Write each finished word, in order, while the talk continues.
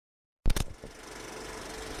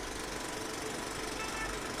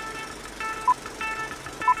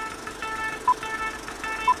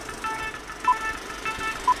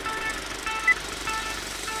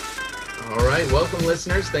welcome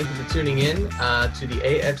listeners. Thank you for tuning in to the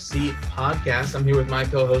AFC podcast. I'm here with my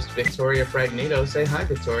co-host, Victoria Fragnato. Say hi,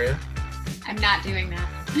 Victoria. I'm not doing that.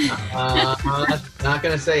 Not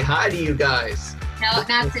going to say hi to you guys. No,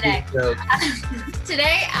 not today.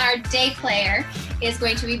 Today, our day player is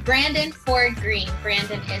going to be Brandon Ford Green.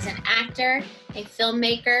 Brandon is an actor, a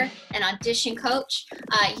filmmaker, an audition coach.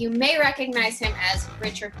 You may recognize him as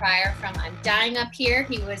Richard Pryor from I'm Dying Up Here.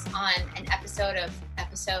 He was on an episode of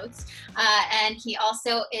Episodes. And he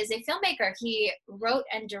also is a filmmaker. He wrote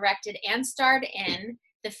and directed and starred in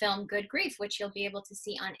the film Good Grief, which you'll be able to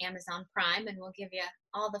see on Amazon Prime, and we'll give you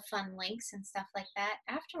all the fun links and stuff like that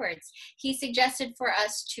afterwards. He suggested for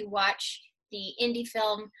us to watch the indie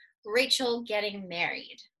film Rachel Getting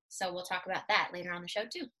Married. So we'll talk about that later on the show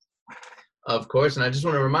too. Of course, and I just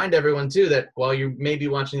want to remind everyone too that while you may be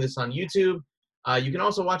watching this on YouTube, you can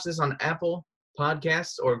also watch this on Apple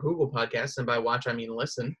Podcasts or Google Podcasts, and by watch I mean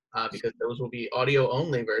listen, because those will be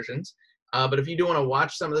audio-only versions. But if you do want to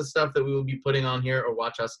watch some of the stuff that we will be putting on here or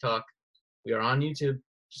watch us talk, we are on YouTube.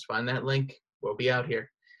 Just find that link. We'll be out here.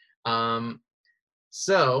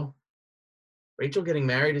 So, Rachel Getting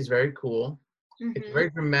Married is very cool. Mm-hmm. It's a very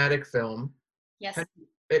dramatic film. Yes.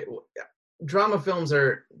 Drama films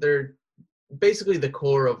they're basically the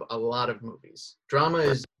core of a lot of movies. Drama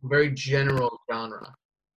is a very general genre.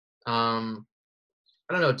 I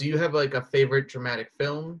don't know. Do you have like a favorite dramatic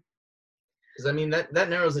film? Because I mean that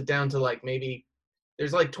narrows it down to like maybe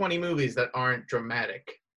there's like 20 movies that aren't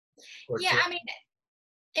dramatic. Yeah, I mean,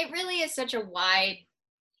 it really is such a wide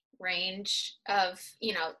range of,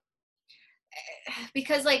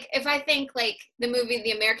 because like if I think like the movie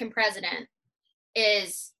The American President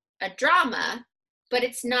is a drama, but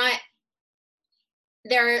it's not.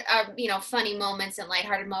 There are funny moments and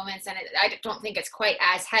lighthearted moments, and I don't think it's quite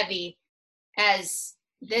as heavy as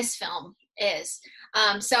this film is.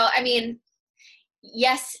 So I mean.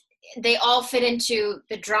 Yes, they all fit into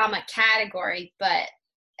the drama category, but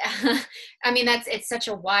I mean, it's such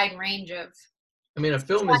a wide range of. I mean, a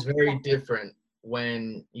film is very different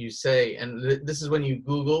when you say, and this is when you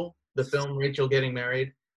Google the film Rachel Getting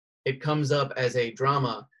Married, it comes up as a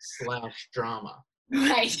drama/drama.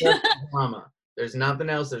 Right. Drama. There's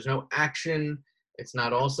nothing else. There's no action. It's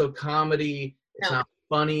not also comedy. It's not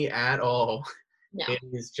funny at all. No. It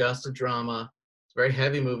is just a drama. Very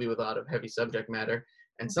heavy movie with a lot of heavy subject matter,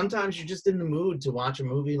 and sometimes you're just in the mood to watch a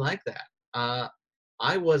movie like that.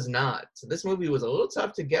 I was not, so this movie was a little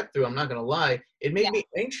tough to get through. I'm not gonna lie. It made me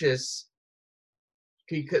anxious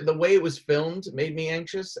because the way it was filmed made me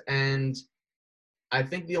anxious, and I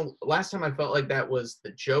think the last time I felt like that was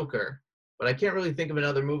The Joker, but I can't really think of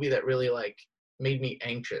another movie that really like made me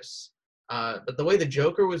anxious. But the way The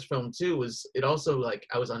Joker was filmed too was it also like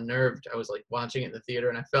I was unnerved. I was like watching it in the theater,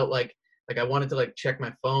 and I felt like I wanted to like check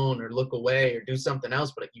my phone or look away or do something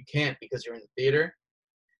else, but like, you can't because you're in the theater.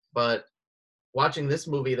 But watching this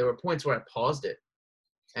movie, there were points where I paused it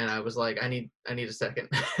and I was like, I need a second,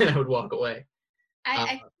 and I would walk away. I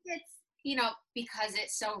think it's, because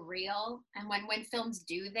it's so real. And when films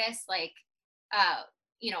do this, like,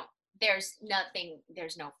 there's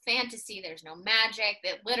no fantasy, there's no magic.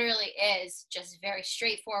 It literally is just very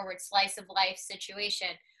straightforward slice of life situation.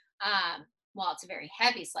 Well, it's a very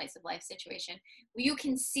heavy slice of life situation. You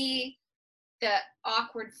can see the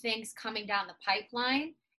awkward things coming down the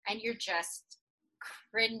pipeline, and you're just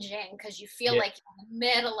cringing because you feel like you're in the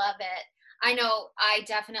middle of it. I know I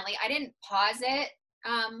didn't pause it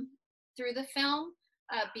through the film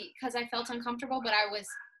because I felt uncomfortable, but I was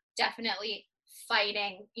definitely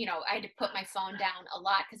fighting. I had to put my phone down a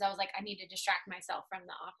lot because I was like, I need to distract myself from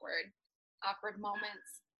the awkward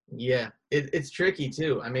moments. Yeah, it's tricky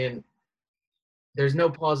too. I mean, there's no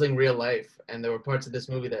pausing real life, and there were parts of this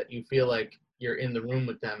movie that you feel like you're in the room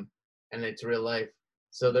with them and it's real life.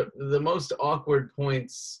 So the most awkward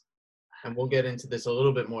points, and we'll get into this a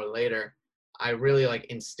little bit more later, I really like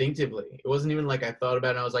instinctively. It wasn't even like I thought about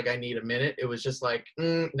it and I was like, I need a minute. It was just like,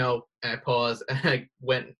 no, and I paused and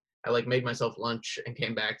I like made myself lunch and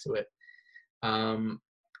came back to it.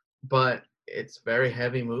 But it's a very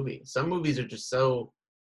heavy movie. Some movies are just so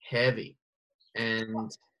heavy.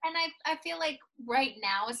 And I feel like right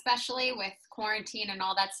now, especially with quarantine and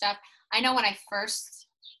all that stuff, I know when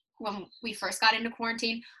we first got into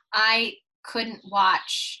quarantine, I couldn't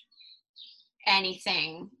watch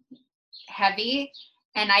anything heavy,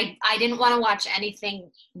 and I didn't want to watch anything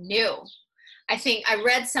new. I think I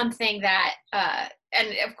read something that,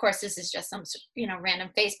 and of course this is just some, random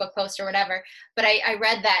Facebook post or whatever, but I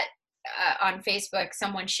read that on Facebook,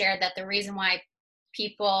 someone shared that the reason why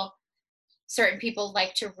people certain people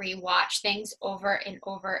like to rewatch things over and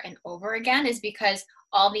over and over again is because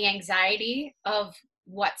all the anxiety of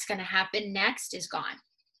what's going to happen next is gone.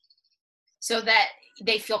 So that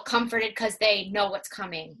they feel comforted because they know what's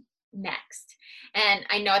coming next. And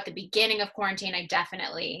I know at the beginning of quarantine, I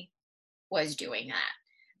definitely was doing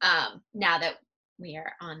that. Now that we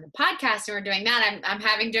are on the podcast and we're doing that, I'm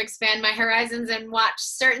having to expand my horizons and watch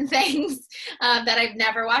certain things that I've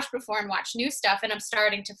never watched before and watch new stuff. And I'm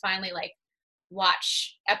starting to finally like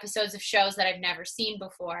watch episodes of shows that I've never seen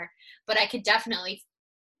before. But I could definitely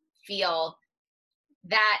feel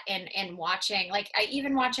that and watching, like I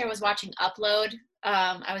was watching Upload.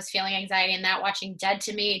 I was feeling anxiety in that. Watching Dead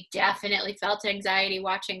to Me, definitely felt anxiety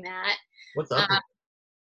watching that. What's up?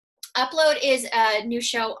 Upload is a new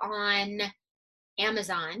show on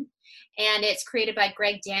Amazon, and it's created by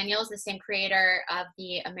Greg Daniels, the same creator of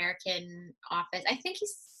the American Office.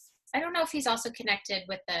 I don't know if he's also connected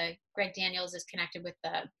with Greg Daniels is connected with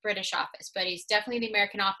the British Office, but he's definitely the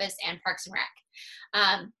American Office and Parks and Rec.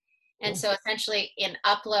 And so essentially in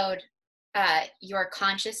Upload, your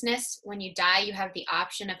consciousness, when you die, you have the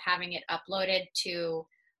option of having it uploaded to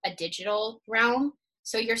a digital realm.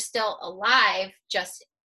 So you're still alive, just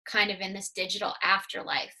kind of in this digital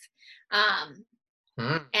afterlife.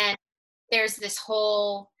 And there's this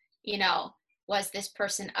whole, was this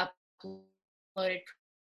person uploaded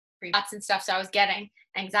pre-thoughts and stuff? So I was getting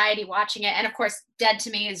anxiety watching it. And of course, Dead to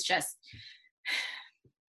Me is just...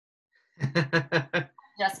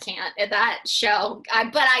 just can't. That show,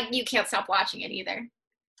 you can't stop watching it either.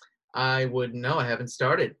 I would know. I haven't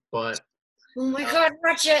started, but oh my god,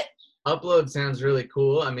 watch it. Upload sounds really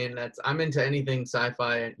cool. I mean, I'm into anything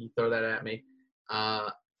sci-fi, and you throw that at me.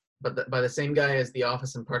 But by the same guy as The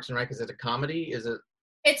Office and Parks and Rec, is it a comedy? Is it?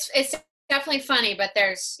 It's definitely funny, but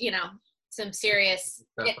there's some serious.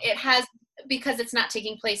 It has, because it's not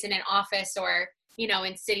taking place in an office or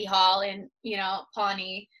in City Hall in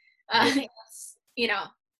Pawnee.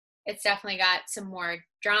 It's definitely got some more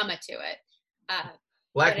drama to it.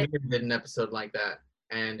 Black Mirror did an episode like that,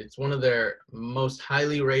 and it's one of their most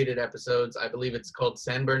highly rated episodes. I believe it's called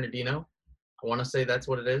San Bernardino. I want to say that's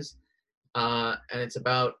what it is. And it's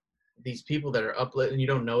about these people that are uplit, and you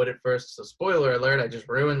don't know it at first. So spoiler alert, I just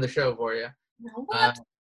ruined the show for you. No, what?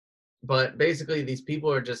 But basically, these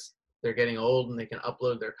people are they're getting old, and they can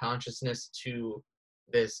upload their consciousness to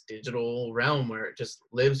this digital realm where it just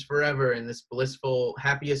lives forever in this blissful,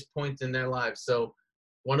 happiest point in their lives. So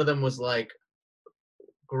one of them was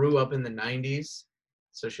grew up in the 90s,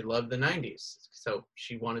 so she loved the 90s. So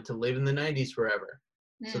she wanted to live in the 90s forever.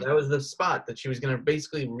 So that was the spot that she was going to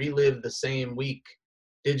basically relive the same week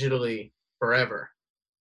digitally forever.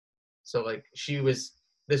 So she was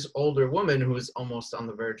this older woman who was almost on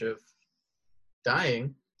the verge of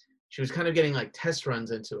dying. She was kind of getting test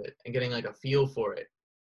runs into it and getting a feel for it.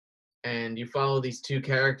 And you follow these two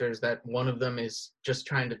characters that one of them is just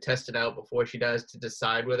trying to test it out before she dies to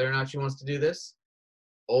decide whether or not she wants to do this,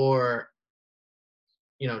 or,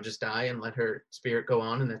 just die and let her spirit go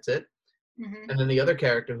on and that's it. Mm-hmm. And then the other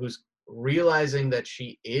character who's realizing that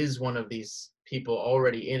she is one of these people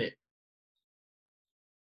already in it.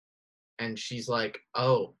 And she's like,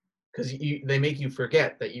 oh, because they make you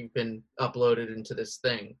forget that you've been uploaded into this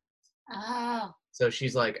thing. Oh. So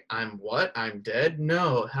she's like, I'm what? I'm dead?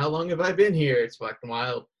 No. How long have I been here? It's fucking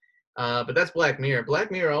wild. But that's Black Mirror.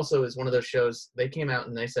 Black Mirror also is one of those shows, they came out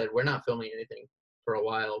and they said, we're not filming anything for a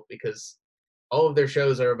while because all of their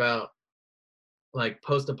shows are about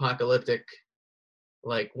post-apocalyptic,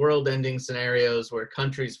 world-ending scenarios where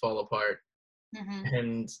countries fall apart. Mm-hmm.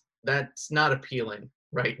 And that's not appealing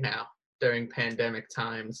right now during pandemic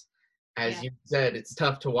times. As you said, it's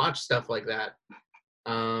tough to watch stuff like that.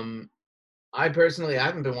 I personally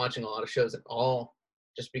haven't been watching a lot of shows at all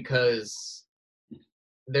just because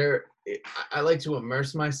I like to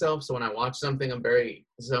immerse myself. So when I watch something, I'm very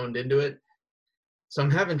zoned into it. So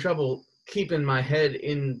I'm having trouble keeping my head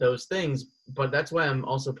in those things, but that's why I'm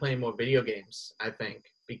also playing more video games, I think,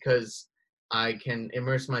 because I can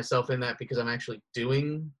immerse myself in that because I'm actually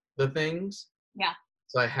doing the things. Yeah.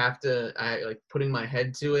 So I like putting my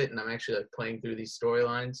head to it, and I'm actually playing through these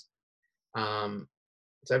storylines.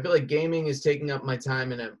 So I feel like gaming is taking up my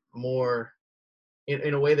time in a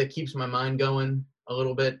way that keeps my mind going a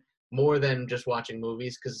little bit more than just watching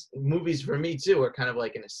movies, because movies for me too are kind of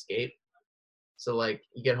like an escape. So you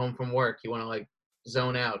get home from work, you want to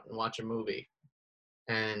zone out and watch a movie.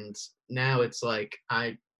 And now it's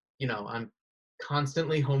I'm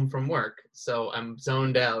constantly home from work, so I'm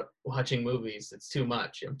zoned out watching movies. It's too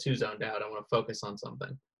much. I'm too zoned out. I want to focus on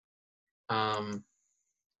something.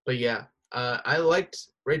 But yeah, I liked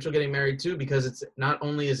Rachel Getting Married too, because it's not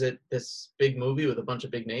only is it this big movie with a bunch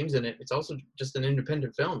of big names in it, it's also just an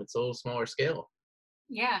independent film. It's a little smaller scale,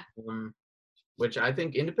 Yeah. um, which I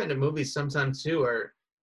think independent movies sometimes too are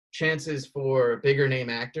chances for bigger name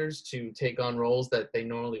actors to take on roles that they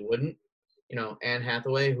normally wouldn't. You know, Anne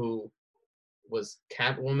Hathaway, who was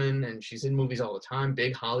Catwoman, and she's in movies all the time,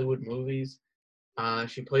 big Hollywood movies.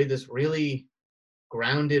 She played this really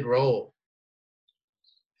grounded role,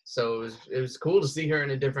 so it was cool to see her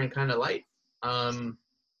in a different kind of light.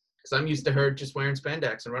 Because I'm used to her just wearing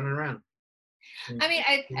spandex and running around. I mean,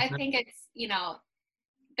 I think it's,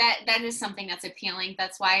 that is something that's appealing.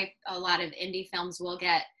 That's why a lot of indie films will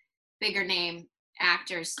get bigger name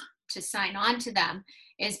actors to sign on to them,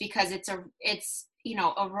 is because it's a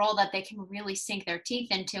role that they can really sink their teeth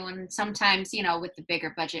into. And sometimes, with the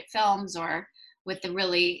bigger budget films or with the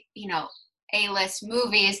really, A-list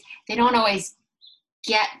movies, they don't always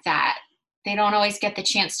get that. They don't always get the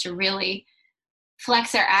chance to really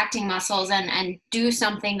flex their acting muscles and do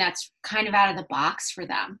something that's kind of out of the box for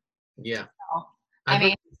them. Yeah. So, I've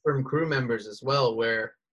heard from crew members as well,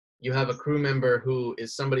 where you have a crew member who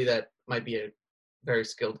is somebody that might be a very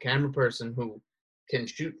skilled camera person who can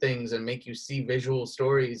shoot things and make you see visual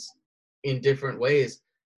stories in different ways,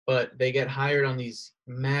 but they get hired on these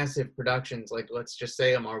massive productions, like let's just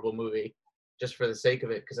say a Marvel movie, just for the sake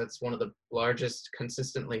of it, because that's one of the largest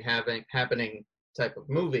consistently happening type of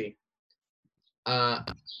movie.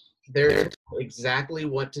 They're exactly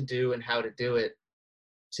what to do and how to do it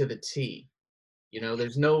to the T.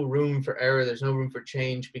 There's no room for error. There's no room for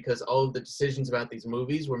change, because all of the decisions about these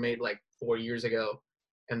movies were made like 4 years ago,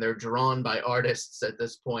 and they're drawn by artists at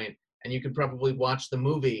this point. And you could probably watch the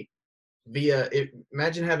movie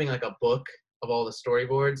imagine having like a book of all the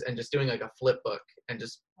storyboards and just doing like a flip book and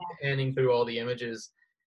just panning through all the images.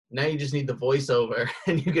 Now you just need the voiceover,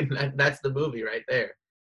 and that's the movie right there.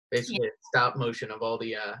 Basically, stop motion of all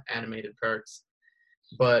the animated parts.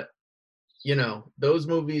 But those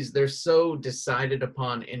movies, they're so decided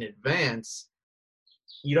upon in advance,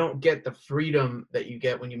 you don't get the freedom that you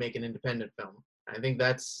get when you make an independent film. I think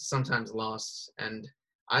that's sometimes lost. And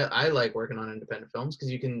I like working on independent films,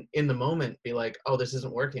 because you can, in the moment, be like, oh, this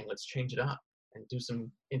isn't working, let's change it up and do some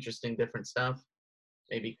interesting different stuff.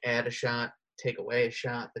 Maybe add a shot, take away a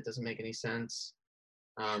shot that doesn't make any sense.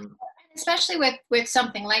 Especially with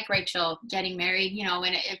something like Rachel Getting Married,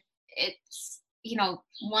 when it's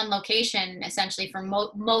one location essentially for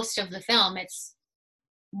most of the film. It's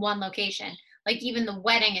one location. Like even the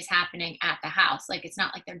wedding is happening at the house. Like it's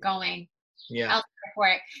not like they're going elsewhere for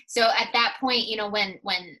it. So at that point,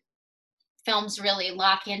 when films really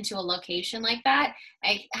lock into a location like that,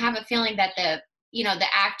 I have a feeling that the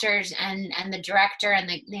actors and the director and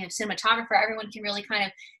the cinematographer, everyone can really kind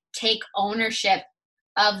of take ownership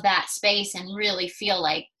of that space and really feel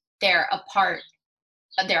like they're a part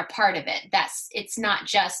of it. It's not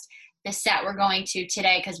just the set we're going to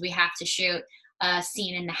today because we have to shoot a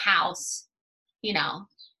scene in the house.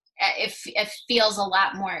 It feels a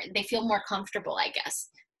lot more, they feel more comfortable, I guess.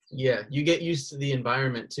 Yeah, you get used to the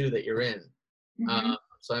environment too that you're in. Mm-hmm.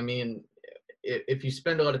 So I mean, if you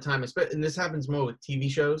spend a lot of time, and this happens more with TV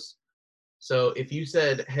shows. So if you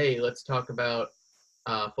said, hey, let's talk about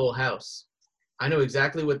Full House, I know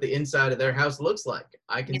exactly what the inside of their house looks like.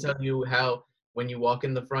 I can tell you how, when you walk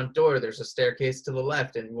in the front door, there's a staircase to the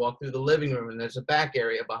left, and you walk through the living room, and there's a back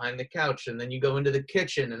area behind the couch, and then you go into the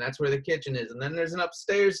kitchen, and that's where the kitchen is, and then there's an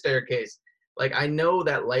upstairs staircase. Like, I know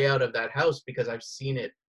that layout of that house because I've seen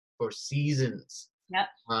it for seasons. Yep.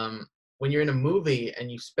 When you're in a movie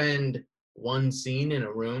and you spend one scene in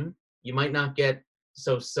a room, you might not get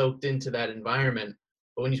so soaked into that environment,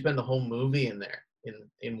 but when you spend the whole movie in there,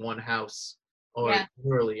 in one house, or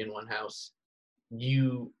literally in one house,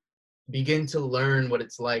 you begin to learn what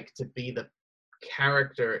it's like to be the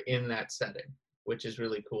character in that setting, which is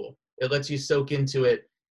really cool. It lets you soak into it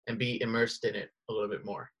and be immersed in it a little bit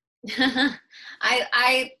more.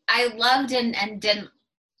 I loved and didn't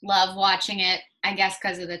love watching it, I guess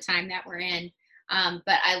because of the time that we're in.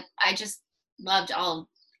 But I just loved all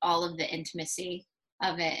of the intimacy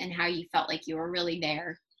of it and how you felt like you were really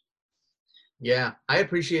there. Yeah, I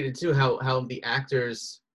appreciated too how the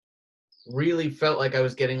actors really felt like I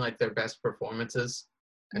was getting like their best performances.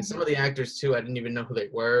 And some of the actors too, I didn't even know who they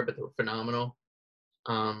were, but they were phenomenal.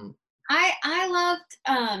 I loved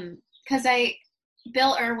because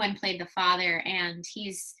Bill Irwin played the father, and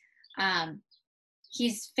he's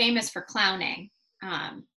famous for clowning.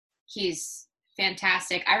 He's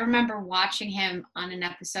fantastic. I remember watching him on an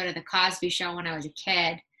episode of The Cosby Show when I was a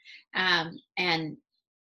kid, and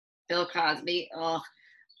Bill Cosby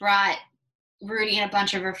brought Rudy and a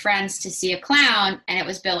bunch of her friends to see a clown, and it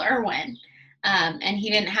was Bill Irwin. And he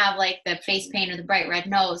didn't have like the face paint or the bright red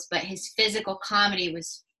nose, but his physical comedy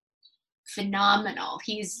was phenomenal.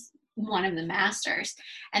 He's one of the masters.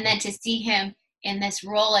 And then to see him in this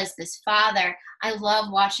role as this father, I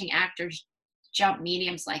love watching actors jump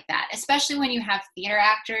mediums like that, especially when you have theater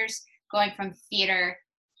actors going from theater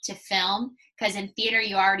to film, because in theater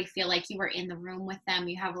you already feel like you were in the room with them.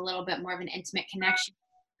 You have a little bit more of an intimate connection.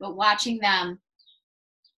 But watching them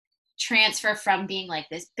transfer from being like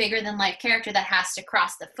this bigger than life character that has to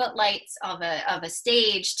cross the footlights of a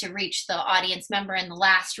stage to reach the audience member in the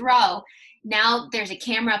last row, now there's a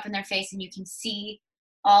camera up in their face and you can see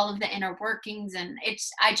all of the inner workings, and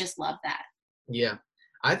I just love that. Yeah,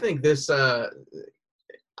 I think this I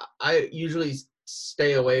usually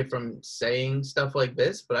stay away from saying stuff like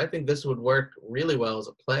this, but I think this would work really well as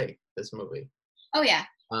a play, this movie. Oh yeah.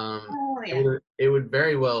 It would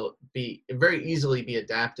very easily be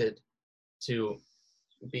adapted to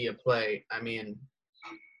be a play. I mean,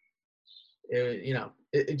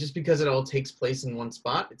 just because it all takes place in one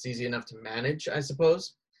spot, it's easy enough to manage, I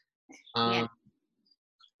suppose. Yeah.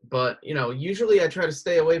 But, usually I try to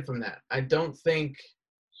stay away from that. I don't think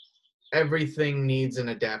everything needs an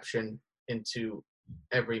adaptation into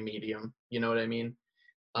every medium. You know what I mean?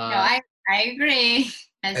 No, I agree.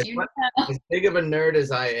 As you know. As big of a nerd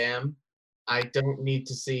as I am, I don't need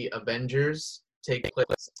to see Avengers take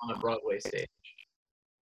place on a Broadway stage.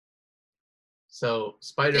 So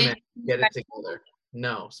Spider-Man, get it together.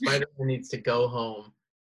 No, Spider-Man needs to go home.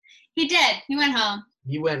 He did. He went home.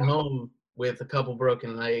 He went home with a couple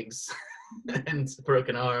broken legs and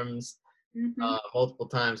broken arms multiple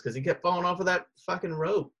times because he kept falling off of that fucking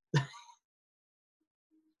rope.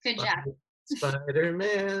 Good job.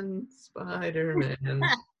 Spider-Man. Well,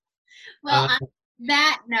 on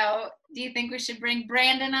that note, do you think we should bring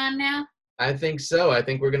Brandon on now? I think so. I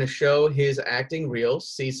think we're going to show his acting reels,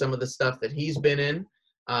 see some of the stuff that he's been in,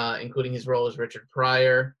 including his role as Richard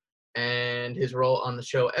Pryor and his role on the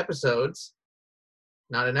show Episodes.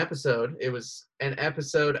 Not an episode. It was an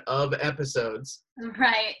episode of Episodes.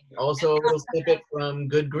 Right. Also a little snippet from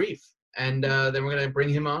Good Grief. And then we're going to bring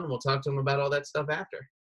him on and we'll talk to him about all that stuff after.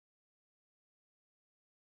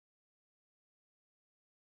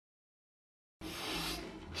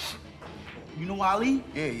 You know Ali?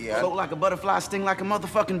 Yeah. Float like a butterfly, sting like a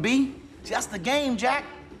motherfucking bee. See, that's the game, Jack.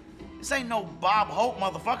 This ain't no Bob Hope,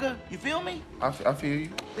 motherfucker. You feel me? I feel you.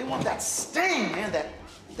 They want that sting, man,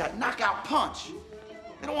 that knockout punch.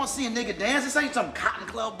 They don't want to see a nigga dance. This ain't some Cotton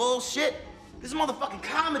Club bullshit. This is motherfucking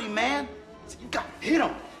comedy, man. So you gotta hit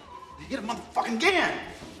him. You hit him motherfucking again.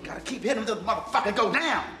 You gotta keep hitting him until the motherfucker go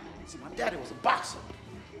down. See, my daddy was a boxer.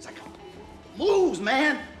 It's like moves,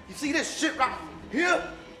 man. You see this shit right here?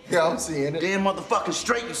 Yeah, I'm seeing it. Damn motherfucking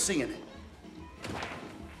straight, you seeing it.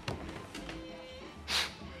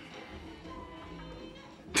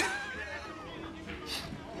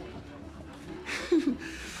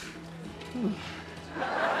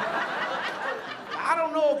 I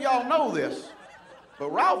don't know if y'all know this, but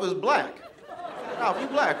Ralph is black. Ralph, you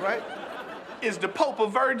black, right? Is the Pope a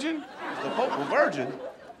virgin? Is the Pope a virgin?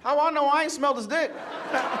 How I know? I ain't smelled his dick.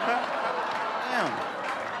 Damn.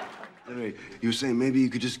 Anyway, you were saying maybe you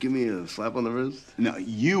could just give me a slap on the wrist? No,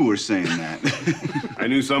 you were saying that. I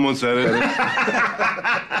knew someone said it.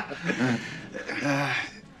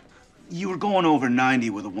 You were going over 90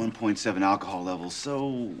 with a 1.7 alcohol level,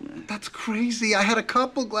 so... That's crazy. I had a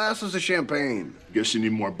couple glasses of champagne. Guess you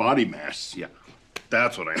need more body mass. Yeah.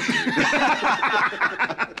 That's what I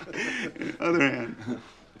need. Other hand.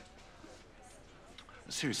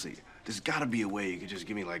 Seriously, there's gotta be a way you could just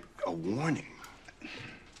give me, like, a warning.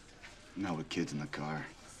 Not with kids in the car.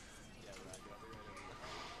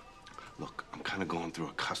 Look, I'm kind of going through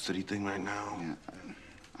a custody thing right now. Yeah,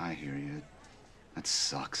 I hear you. That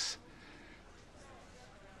sucks.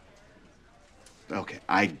 Okay,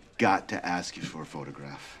 I got to ask you for a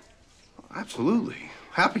photograph. Absolutely.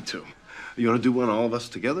 Happy to. You want to do one all of us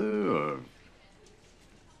together, or...?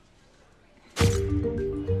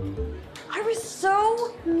 I was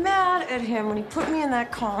so mad at him when he put me in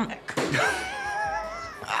that comic.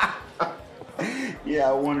 Yeah,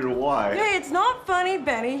 I wonder why. Hey, it's not funny,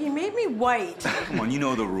 Benny. He made me white. Come on, you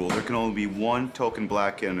know the rule. There can only be one token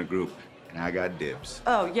black kid in a group, and I got dibs.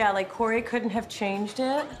 Oh, yeah, like Corey couldn't have changed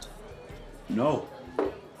it? No.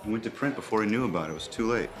 He went to print before he knew about it. It was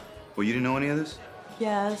too late. Well, you didn't know any of this?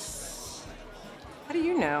 Yes. How do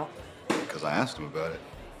you know? Because I asked him about it.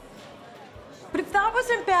 But if that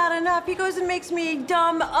wasn't bad enough, he goes and makes me a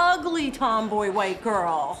dumb, ugly tomboy white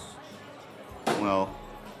girl. Well,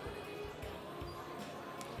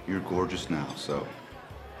 you're gorgeous now, so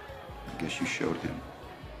guess you showed him.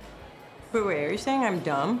 Wait, are you saying I'm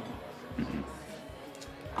dumb?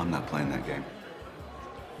 I'm not playing that game.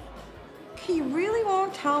 You really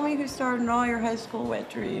won't tell me who starred in all your high school wet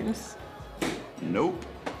dreams? Nope.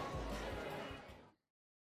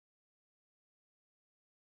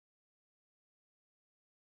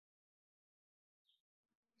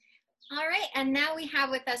 All right, and now we have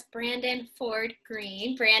with us Brandon Ford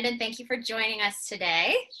Green. Brandon, thank you for joining us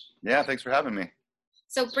today. Yeah, thanks for having me.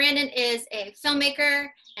 So Brandon is a filmmaker,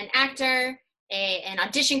 an actor, an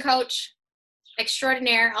audition coach,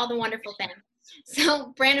 extraordinaire, all the wonderful things.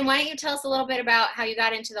 So Brandon, why don't you tell us a little bit about how you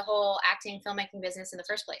got into the whole acting, filmmaking business in the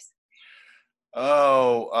first place?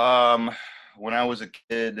 When I was a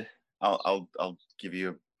kid, I'll give you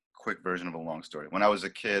a quick version of a long story. When I was a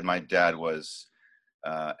kid, my dad was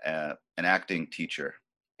an acting teacher,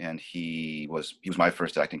 and he was my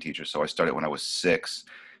first acting teacher. So I started when I was 6,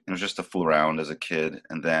 and it was just to fool around as a kid.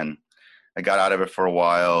 And then I got out of it for a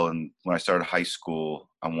while, and when I started high school,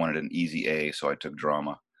 I wanted an easy A, so I took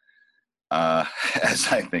drama, as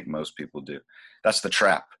I think most people do. That's the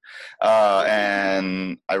trap.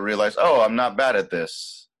 And I realized, oh, I'm not bad at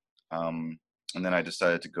this. And then I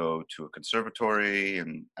decided to go to a conservatory,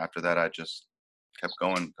 and after that, I just kept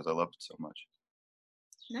going because I loved it so much.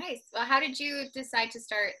 Nice. Well, how did you decide to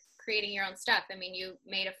start creating your own stuff? I mean, you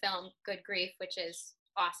made a film, Good Grief, which is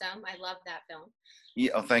awesome. I love that film.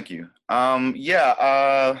 Yeah, oh, thank you.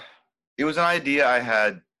 It was an idea I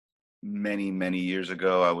had many years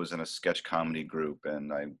ago. I was in a sketch comedy group,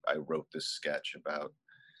 and I wrote this sketch about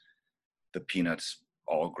the Peanuts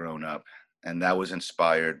all grown up, and that was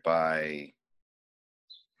inspired by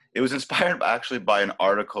actually by an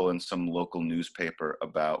article in some local newspaper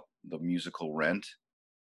about the musical Rent.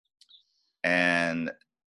 And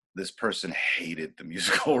this person hated the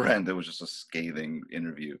musical Rent. It was just a scathing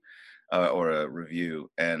interview or a review.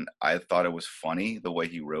 And I thought it was funny the way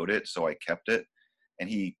he wrote it, so I kept it. And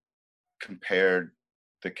he compared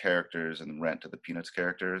the characters in Rent to the Peanuts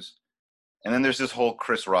characters. And then there's this whole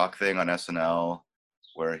Chris Rock thing on SNL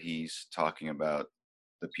where he's talking about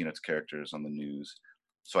the Peanuts characters on the news.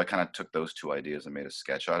 So I kind of took those two ideas and made a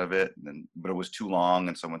sketch out of it. But it was too long,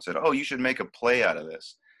 and someone said, oh, you should make a play out of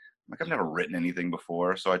this. I've never written anything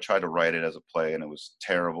before, so I tried to write it as a play, and it was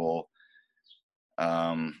terrible.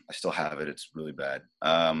 I still have it. It's really bad.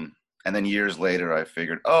 And then years later, I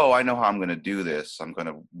figured, oh, I know how I'm going to do this. I'm going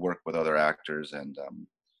to work with other actors and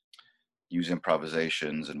use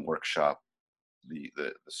improvisations and workshop the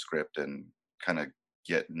script and kind of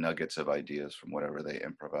get nuggets of ideas from whatever they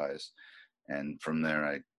improvise. And from there,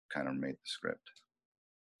 I kind of made the script.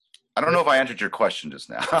 I don't know if I answered your question just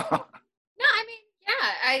now. No, I mean,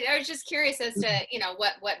 yeah, I was just curious as to,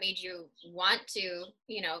 what made you want to,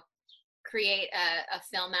 create a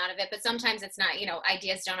film out of it. But sometimes it's not,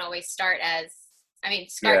 ideas don't always start as,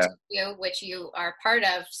 Scar Tissue, which you are part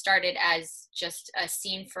of, started as just a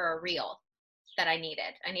scene for a reel that I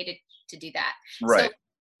needed. I needed to do that. Right. So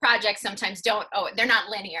projects sometimes they're not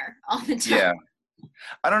linear all the time. Yeah.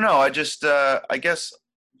 I don't know. I just, I guess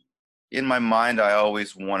in my mind, I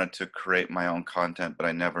always wanted to create my own content, but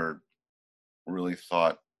I never really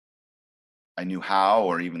thought I knew how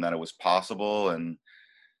or even that it was possible. And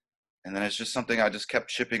then it's just something I just kept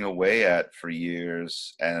chipping away at for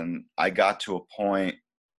years. And I got to a point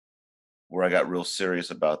where I got real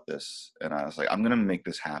serious about this. And I was like, I'm going to make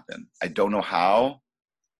this happen. I don't know how.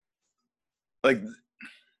 Like,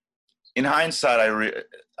 in hindsight,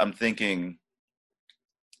 I'm thinking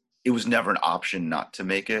it was never an option not to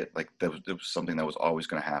make it. Like, it was something that was always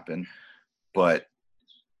going to happen. But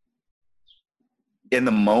in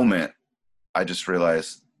the moment, I just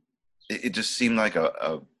realized it just seemed like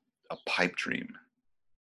a pipe dream.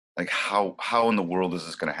 Like, how in the world is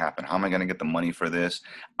this going to happen? How am I going to get the money for this?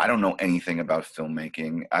 I don't know anything about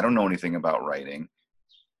filmmaking. I don't know anything about writing.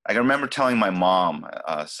 I remember telling my mom,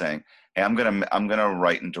 saying, hey, I'm gonna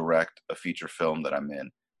write and direct a feature film that I'm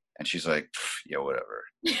in. And she's like, yeah, whatever.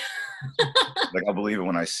 Like, I'll believe it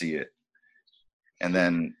when I see it. And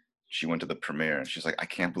then she went to the premiere and she's like, I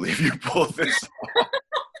can't believe you pulled this off.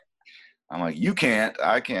 I'm like, you can't,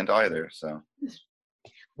 I can't either. So.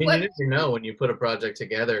 You never know, when you put a project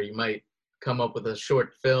together, you might come up with a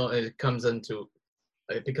short film. It becomes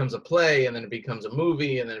a play, and then it becomes a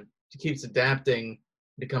movie, and then it keeps adapting,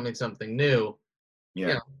 becoming something new.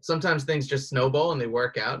 Yeah. Sometimes things just snowball and they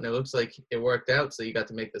work out, and it looks like it worked out, so you got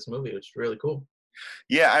to make this movie, which is really cool.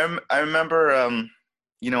 Yeah, I remember,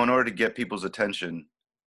 in order to get people's attention,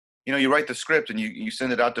 you write the script and you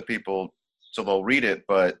send it out to people so they'll read it,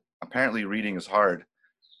 but apparently reading is hard.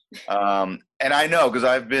 And I know, because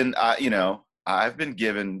I've been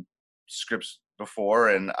given scripts before,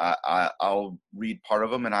 and I'll read part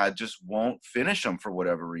of them, and I just won't finish them for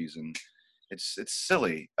whatever reason. It's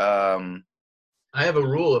silly. I have a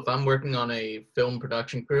rule: if I'm working on a film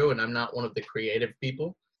production crew and I'm not one of the creative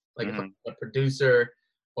people, like if I'm a producer,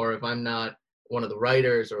 or if I'm not one of the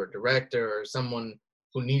writers or a director or someone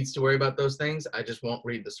who needs to worry about those things, I just won't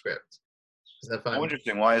read the script. Oh,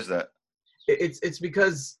 interesting. Why is that? It's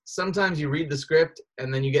because sometimes you read the script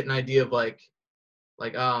and then you get an idea of like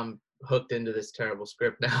oh, I'm hooked into this terrible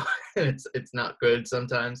script now, and it's not good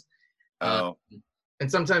sometimes. Oh.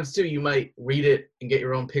 And sometimes too, you might read it and get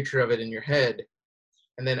your own picture of it in your head.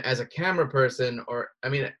 And then as a camera person,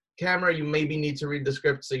 camera, you maybe need to read the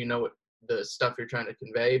script so you know what the stuff you're trying to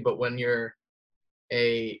convey. But when you're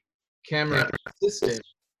a camera assistant,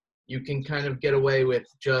 you can kind of get away with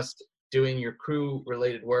just doing your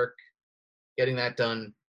crew-related work, getting that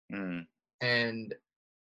done, and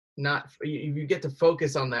you get to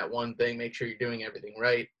focus on that one thing, make sure you're doing everything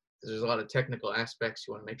right. There's a lot of technical aspects.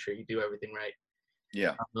 You want to make sure you do everything right.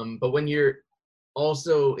 Yeah. But when you're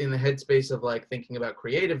also in the headspace of like thinking about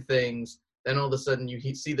creative things, then all of a sudden you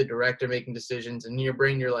see the director making decisions, and in your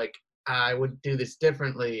brain you're like, I would do this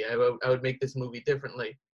differently. I would make this movie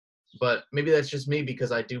differently. But maybe that's just me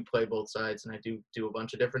because I do play both sides and I do a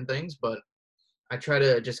bunch of different things. But I try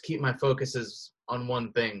to just keep my focuses on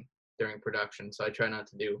one thing during production. So I try not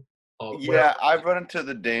to do all. Yeah, I've run into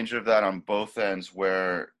the danger of that on both ends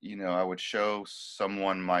where, I would show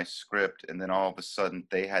someone my script and then all of a sudden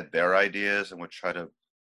they had their ideas and would try to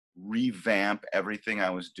revamp everything I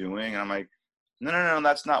was doing. And I'm like, no,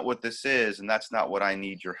 that's not what this is. And that's not what I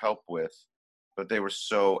need your help with. But they were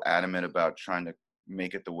so adamant about trying to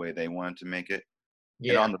make it the way they wanted to make it.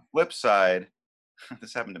 Yeah. And on the flip side,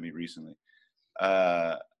 this happened to me recently.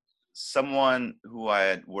 Someone who I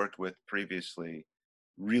had worked with previously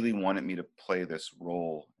really wanted me to play this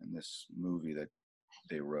role in this movie that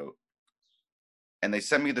they wrote. And they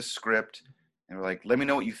sent me the script and were like, let me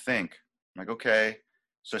know what you think. I'm like, okay.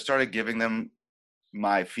 So I started giving them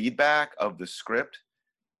my feedback of the script,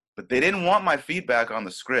 but they didn't want my feedback on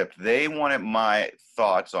the script. They wanted my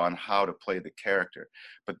thoughts on how to play the character,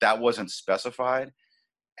 but that wasn't specified.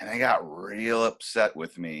 And they got real upset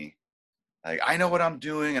with me. Like, I know what I'm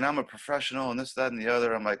doing and I'm a professional and this, that, and the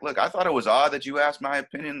other. I'm like, look, I thought it was odd that you asked my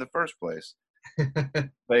opinion in the first place. But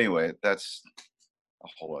anyway, that's a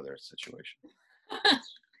whole other situation.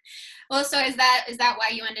 Well, so is that why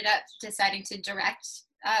you ended up deciding to direct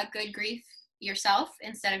Good Grief yourself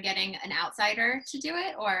instead of getting an outsider to do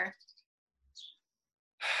it, or?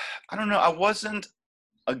 I don't know. I wasn't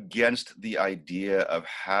against the idea of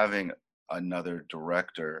having another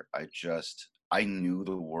director. I knew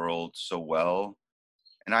the world so well,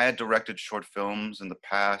 and I had directed short films in the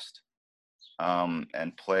past,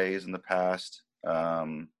 and plays in the past.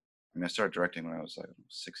 I started directing when I was like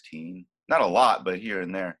 16. Not a lot, but here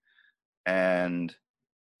and there. And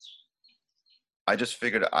I just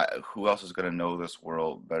figured, who else is going to know this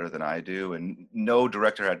world better than I do? And no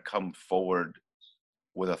director had come forward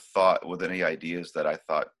with a thought, with any ideas that I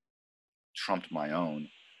thought trumped my own.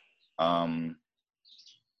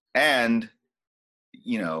 And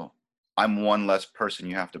I'm one less person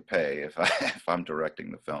you have to pay if I'm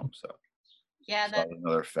directing the film. So yeah, that's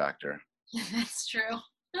another factor. That's true.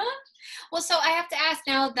 Well, so I have to ask,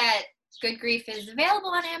 now that Good Grief is available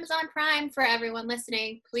on Amazon Prime for everyone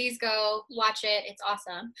listening, please go watch it. It's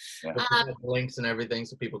awesome. Yeah. Links and everything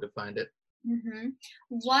so people could find it. Mm-hmm.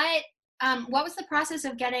 What was the process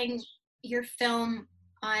of getting your film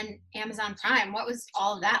on Amazon Prime? What was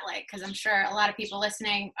all of that like? Because I'm sure a lot of people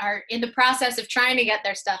listening are in the process of trying to get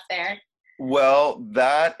their stuff there. Well,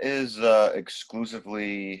 that is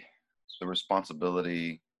exclusively the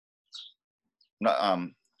responsibility.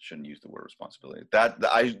 Shouldn't use the word responsibility.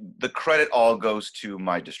 The credit all goes to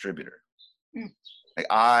my distributor. Like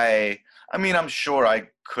I'm sure I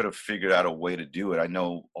could have figured out a way to do it. I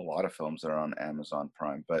know a lot of films that are on Amazon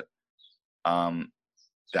Prime, but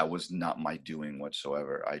that was not my doing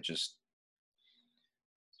whatsoever.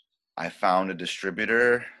 I found a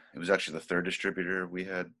distributor. It was actually the third distributor we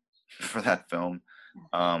had for that film,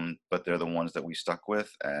 but they're the ones that we stuck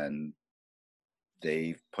with, and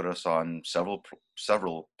they put us on several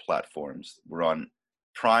platforms. We're on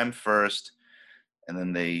Prime first, and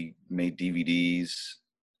then they made DVDs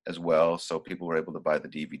as well, so people were able to buy the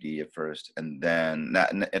DVD at first, and then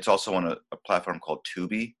it's also on a platform called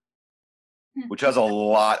Tubi, which has a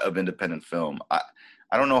lot of independent film. I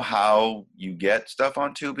don't know how you get stuff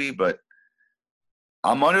on Tubi, but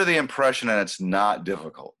I'm under the impression that it's not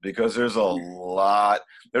difficult, because there's a lot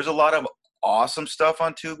of awesome stuff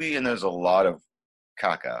on Tubi, and there's a lot of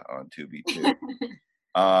caca on Tubi too.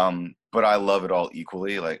 But I love it all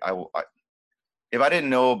equally. Like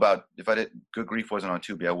if Good Grief wasn't on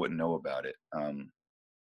Tubi, I wouldn't know about it.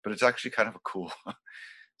 But it's actually kind of a cool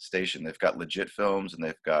station. They've got legit films and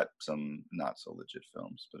they've got some not so legit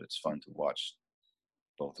films, but it's fun to watch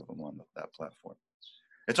both of them on that platform.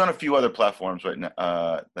 It's on a few other platforms right now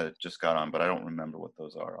that it just got on, but I don't remember what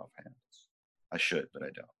those are offhand. I should, but I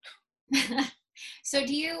don't. So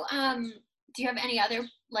do you have any other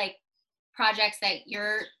like projects that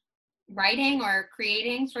you're writing or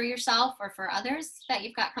creating for yourself or for others that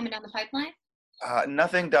you've got coming down the pipeline?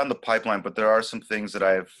 Nothing down the pipeline, but there are some things that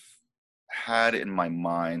I've had in my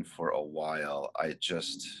mind for a while. I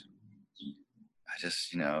just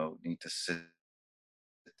need to sit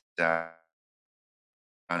down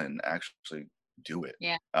and actually do it.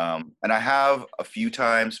 Yeah. And I have a few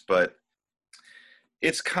times, but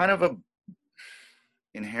it's kind of a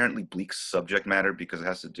inherently bleak subject matter because it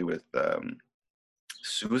has to do with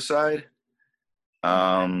suicide.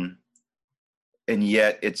 And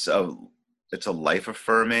yet it's a life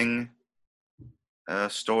affirming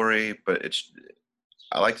story, but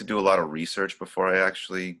I like to do a lot of research before I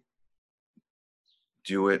actually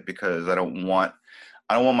do it because I don't want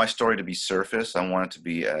my story to be surface. I want it to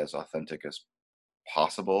be as authentic as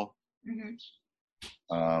possible.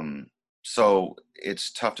 Mm-hmm. So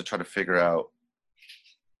it's tough to try to figure out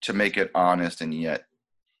to make it honest and yet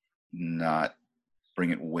not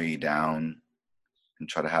bring it way down and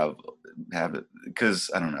try to have it, because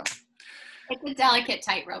I don't know. It's a delicate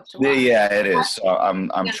tightrope to walk. Yeah, it is. So I'm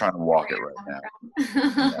trying to walk it right now.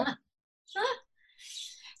 Yeah.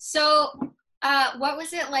 So, what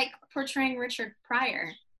was it like portraying Richard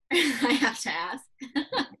Pryor? I have to ask.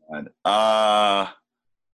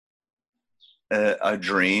 A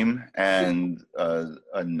dream and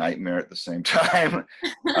a nightmare at the same time.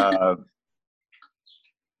 The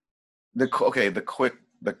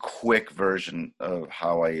quick version of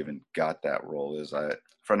how I even got that role is a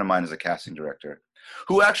friend of mine is a casting director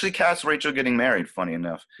who actually cast Rachel Getting Married, funny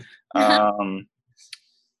enough.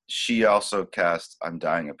 She also cast I'm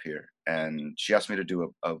Dying Up Here, and she asked me to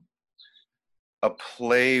do a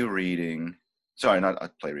play reading. Sorry, not a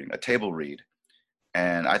play reading, a table read.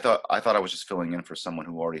 And I thought I was just filling in for someone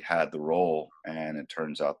who already had the role, and it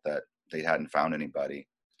turns out that they hadn't found anybody.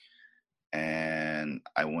 And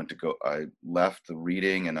I left the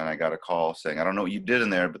reading, and then I got a call saying, I don't know what you did in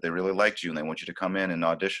there, but they really liked you, and they want you to come in and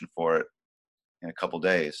audition for it in a couple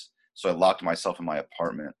days. So I locked myself in my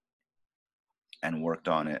apartment and worked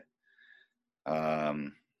on it.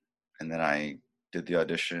 And then I did the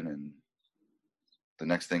audition, and the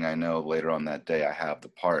next thing I know, later on that day, I have the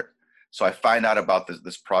part. So I find out about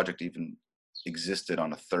this project even existed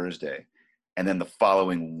on a Thursday. And then the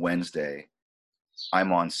following Wednesday,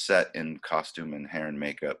 I'm on set in costume and hair and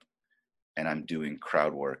makeup, and I'm doing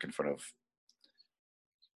crowd work in front of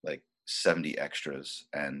like 70 extras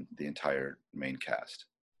and the entire main cast.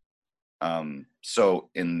 So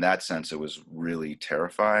in that sense, it was really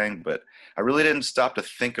terrifying, but I really didn't stop to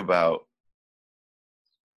think about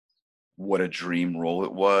what a dream role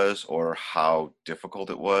it was or how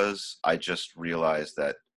difficult it was. I just realized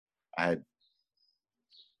that I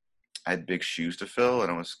had big shoes to fill,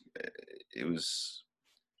 and it was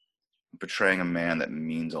portraying a man that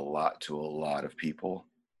means a lot to a lot of people.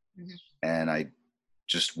 Mm-hmm. And I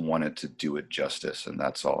just wanted to do it justice, and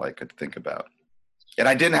that's all I could think about. And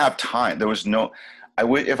I didn't have time. There was no,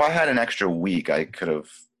 if I had an extra week, I could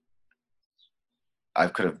have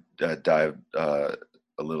dived a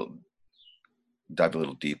little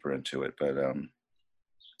deeper into it, but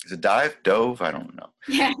is it dove? I don't know.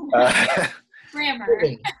 Yeah. Grammar.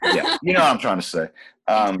 Yeah, you know what I'm trying to say.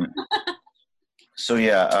 So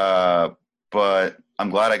yeah, but I'm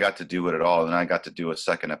glad I got to do it at all, and I got to do a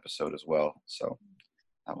second episode as well. So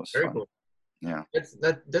that was very fun. cool. Yeah,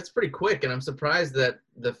 that's pretty quick, and I'm surprised that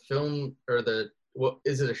the film or what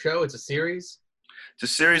is it, a show? It's a series. It's a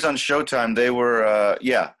series on Showtime. They were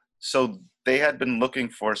so they had been looking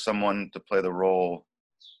for someone to play the role.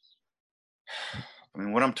 I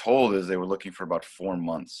mean, what I'm told is they were looking for about 4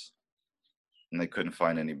 months, and they couldn't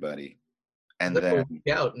find anybody. And then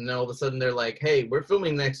out, and then all of a sudden they're like, "Hey, we're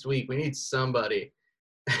filming next week. We need somebody."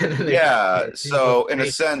 Yeah. So in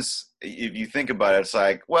a sense, if you think about it, it's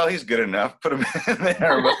like, well, he's good enough. Put him in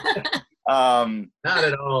there. But, not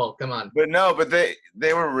at all. Come on. But no. But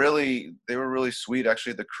they were really sweet.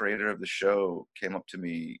 Actually, the creator of the show came up to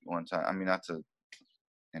me one time. I mean,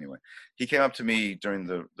 anyway, he came up to me during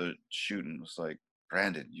the shoot and was like,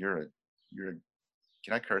 "Brandon, you're a.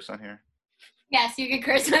 Can I curse on here?" Yes, you can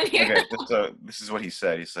curse on here. Okay, so this is what he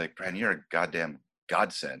said. He's like, "Brandon, you're a goddamn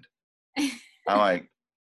godsend." I'm like,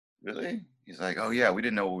 "Really?" he's like, oh yeah, we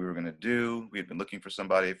didn't know what we were gonna do. We had been looking for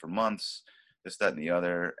somebody for months, this, that, and the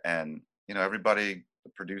other, and everybody,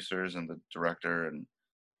 the producers and the director and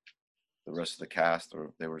the rest of the cast,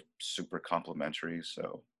 they were super complimentary.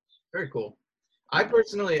 So Very cool. I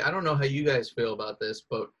personally, I don't know how you guys feel about this,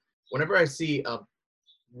 but whenever I see a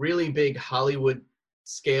really big Hollywood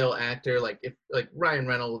scale actor, like Ryan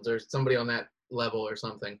Reynolds or somebody on that level or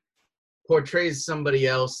something, portrays somebody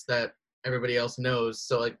else that everybody else knows.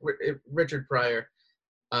 So like Richard Pryor,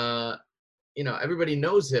 everybody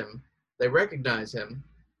knows him, they recognize him.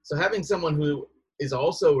 So having someone who is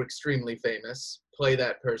also extremely famous play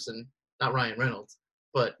that person, not Ryan Reynolds,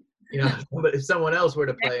 but but if someone else were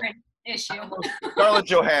to play Different issue. Scarlett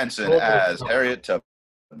Johansson as Harriet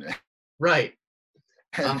Tubman. Right.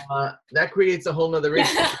 That creates a whole nother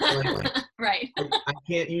issue. Right. I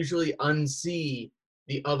can't usually unsee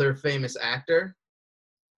the other famous actor.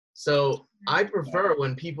 So I prefer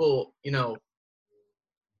when people,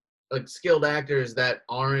 like skilled actors that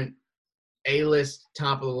aren't A-list,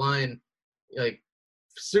 top of the line, like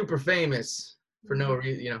super famous for no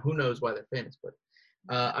reason, who knows why they're famous, but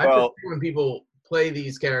I prefer when people play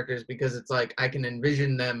these characters because it's like I can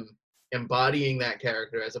envision them embodying that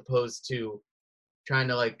character as opposed to trying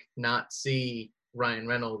to like not see Ryan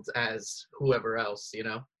Reynolds as whoever else,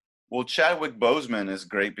 Well, Chadwick Boseman is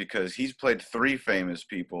great because he's played 3 famous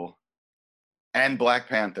people and Black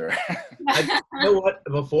Panther. You know what?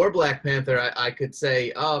 Before Black Panther, I could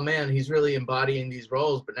say, oh man, he's really embodying these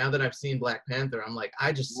roles. But now that I've seen Black Panther, I'm like,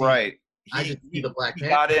 I just see, right. I just see the Black he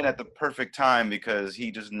Panther. got in at the perfect time because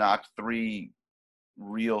he just knocked 3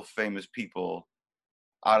 real famous people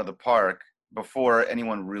out of the park before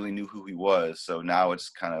anyone really knew who he was. So now it's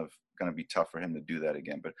kind of going to be tough for him to do that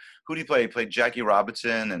again. But who did he play? He played Jackie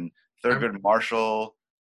Robinson and Thurgood Marshall.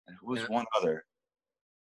 And who was one other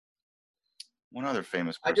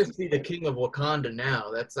famous person? I just see the King of Wakanda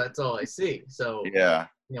now. That's all I see. So yeah,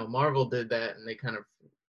 Marvel did that, and they kind of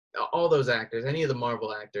all those actors, any of the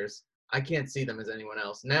Marvel actors, I can't see them as anyone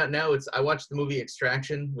else. Now I watched the movie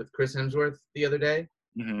Extraction with Chris Hemsworth the other day,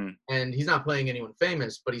 and he's not playing anyone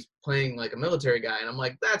famous, but he's playing like a military guy, and I'm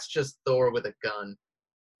like, that's just Thor with a gun.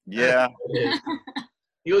 Yeah,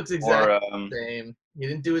 he looks exactly the same. He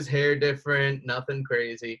didn't do his hair different, nothing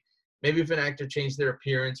crazy. Maybe if an actor changed their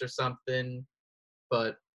appearance or something,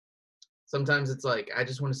 but sometimes it's like I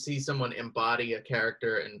just want to see someone embody a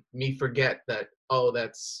character and me forget that, oh,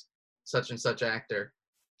 that's such and such actor.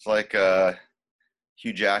 It's like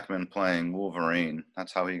Hugh Jackman playing Wolverine.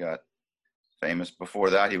 That's how he got famous. Before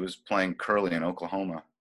that, he was playing Curly in Oklahoma.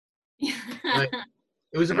 Right.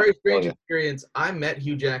 It was a very strange experience. I met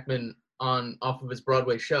Hugh Jackman off of his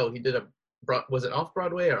Broadway show. He did was it off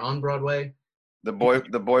Broadway or on Broadway? The boy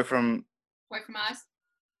from Boy from Oz.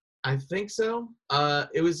 I think so.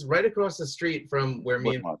 It was right across the street from where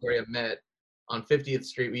me and Victoria met on 50th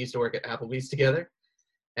Street. We used to work at Applebee's together.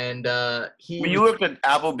 And when you worked at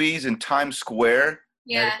Applebee's in Times Square?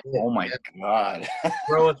 Yeah. Oh my God.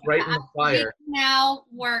 Throw us right in the fire. We now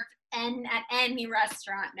work at any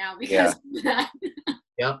restaurant now because of that.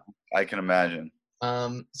 Yep. I can imagine.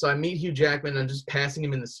 So I meet Hugh Jackman. I'm just passing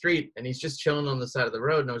him in the street, and he's just chilling on the side of the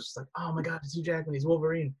road. And I was just like, oh my God, it's Hugh Jackman. He's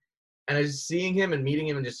Wolverine. And I was just seeing him and meeting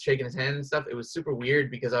him and just shaking his hand and stuff. It was super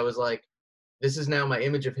weird because I was like, this is now my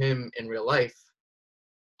image of him in real life.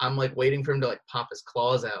 I'm like waiting for him to like pop his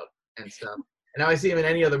claws out and stuff. And now I see him in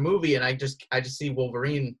any other movie, and I just see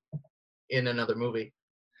Wolverine in another movie.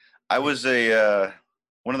 I was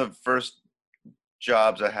one of the first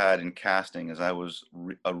jobs I had in casting is I was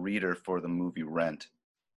a reader for the movie Rent,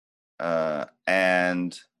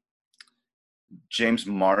 and James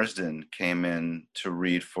Marsden came in to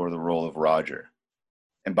read for the role of Roger.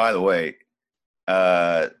 And by the way,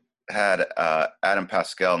 had Adam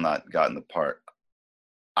Pascal not gotten the part,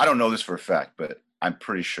 I don't know this for a fact, but I'm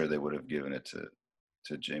pretty sure they would have given it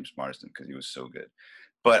to James Marsden because he was so good.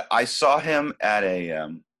 But I saw him at a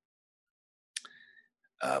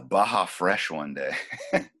Baja Fresh one day.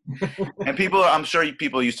 And I'm sure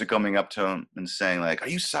people used to coming up to him and saying like, are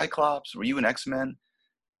you Cyclops? Were you an X-Men?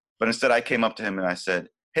 But instead I came up to him and I said,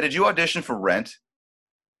 hey, did you audition for Rent?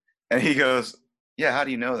 And he goes, yeah, how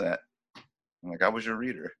do you know that? I'm like, I was your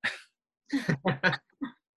reader.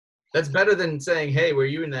 That's better than saying, hey, were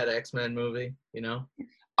you in that X-Men movie?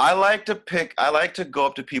 I like to go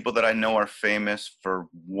up to people that I know are famous for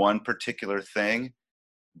one particular thing,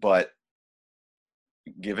 but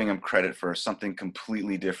giving them credit for something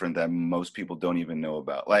completely different that most people don't even know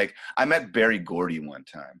about. Like, I met Berry Gordy one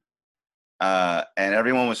time, and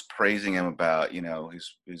everyone was praising him about,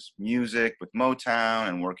 his music with Motown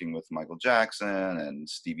and working with Michael Jackson and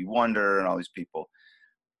Stevie Wonder and all these people.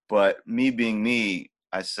 But me being me,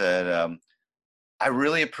 I said, I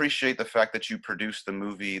really appreciate the fact that you produced the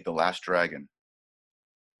movie The Last Dragon.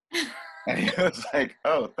 And he was like,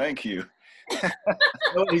 oh, thank you.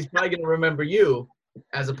 Well, he's probably going to remember you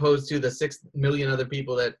as opposed to the 6 million other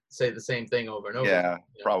people that say the same thing over and over. Yeah,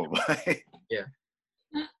 probably. Yeah.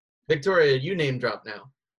 Victoria, you name drop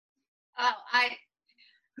now. Oh,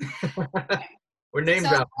 We're name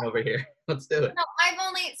dropping over here. Let's do it. No,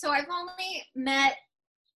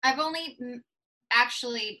 I've only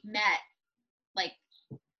actually met like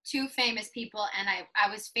 2 famous people, and I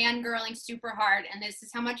was fangirling super hard, and this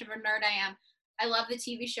is how much of a nerd I am. I love the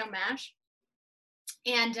TV show MASH.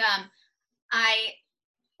 And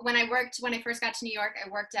when I first got to New York, I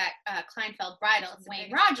worked at Kleinfeld Bridal.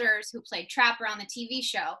 Wayne Rogers, who played Trapper on the TV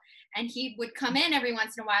show, and he would come in every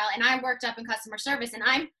once in a while, and I worked up in customer service, and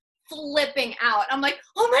I'm flipping out. I'm like,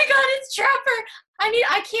 oh my God, it's Trapper.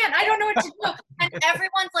 I don't know what to do. And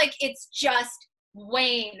everyone's like, it's just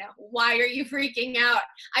Wayne. Why are you freaking out?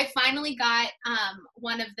 I finally got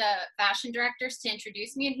one of the fashion directors to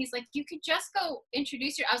introduce me, and he's like, you could just go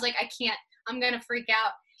introduce I was like, I can't. I'm going to freak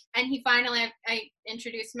out. And he finally, I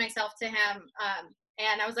introduced myself to him,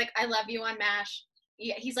 and I was like, I love you on MASH.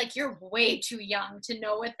 He's like, you're way too young to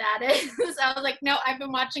know what that is. I was like, no, I've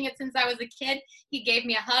been watching it since I was a kid. He gave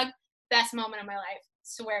me a hug. Best moment of my life.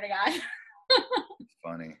 Swear to God.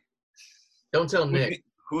 Funny. Don't tell Nick.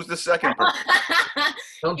 Who's the second person?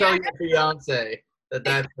 Don't tell your fiance that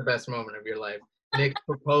that's the best moment of your life. Nick's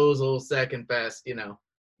proposal, second best,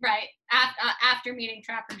 Right. After meeting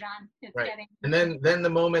Trapper John. It's right. Getting... And then the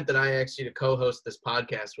moment that I asked you to co-host this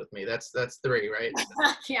podcast with me, that's 3, right?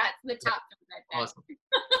 Yeah, it's the top. Right. Awesome.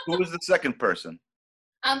 Who was the second person?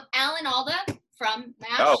 Alan Alda from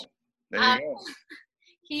MASH. Oh, there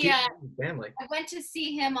you go. Family. I went to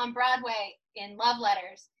see him on Broadway in Love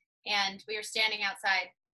Letters, and we were standing outside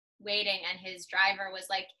waiting, and his driver was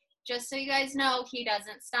like, just so you guys know, he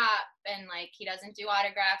doesn't stop, and like he doesn't do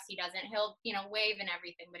autographs, he'll wave and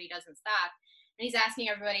everything, but he doesn't stop. And he's asking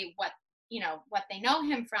everybody what they know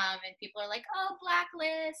him from, and people are like, oh,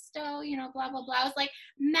 Blacklist, oh, blah blah blah. I was like,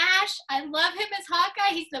 MASH, I love him as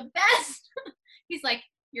Hawkeye, he's the best. He's like,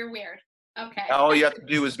 you're weird. Okay. All you have to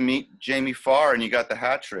do is meet Jamie Farr, and you got the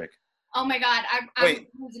hat trick. Oh my God, I'm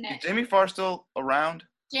losing it. Is Jamie Farr still around?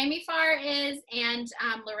 Jamie Farr is, and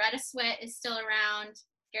Loretta Swit is still around.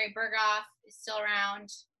 Gary Berghoff is still around.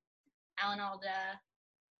 Alan Alda.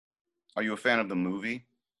 Are you a fan of the movie?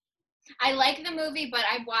 I like the movie, but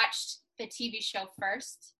I watched the TV show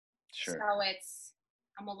first. Sure. So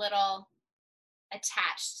I'm a little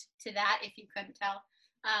attached to that, if you couldn't tell.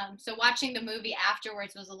 So watching the movie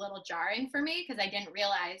afterwards was a little jarring for me because I didn't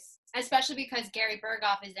realize, especially because Gary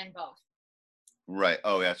Berghoff is in both. Right.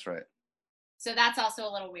 Oh, that's right. So that's also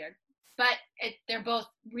a little weird, but they're both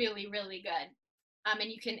really, really good. And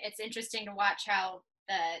it's interesting to watch how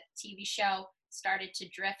the TV show started to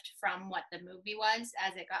drift from what the movie was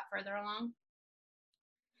as it got further along.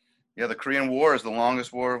 Yeah, the Korean War is the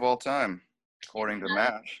longest war of all time, according to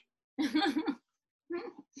MASH.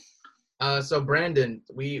 So Brandon,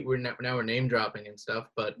 we're name dropping and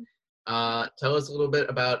stuff, but tell us a little bit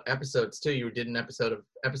about episodes too. You did an episode of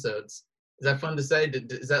Episodes. Is that fun to say?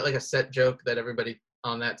 Is that like a set joke that everybody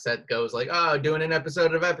on that set goes like, oh, doing an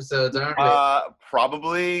episode of Episodes, aren't we?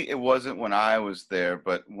 Probably it wasn't when I was there,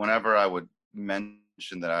 but whenever I would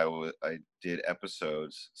mention that I did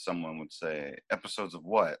episodes, someone would say, episodes of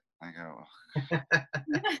what? I go,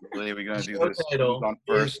 really, are we going to do this on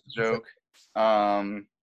first joke?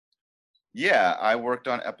 Yeah, I worked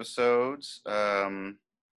on episodes.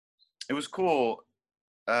 It was cool.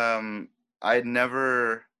 I'd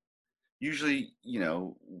never, usually,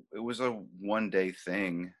 it was a one-day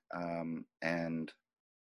thing. And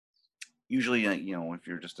usually, if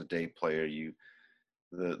you're just a day player,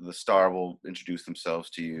 the star will introduce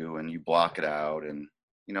themselves to you and you block it out, and,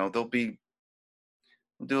 they'll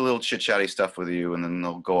do a little chit-chatty stuff with you, and then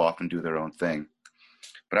they'll go off and do their own thing.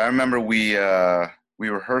 But I remember we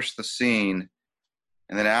rehearsed the scene,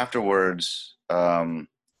 and then afterwards,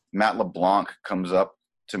 Matt LeBlanc comes up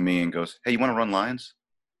to me and goes, hey, you want to run lines?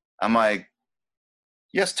 I'm like,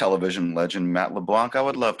 yes, television legend Matt LeBlanc, I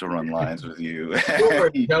would love to run lines with you.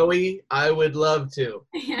 Sure, Joey, I would love to.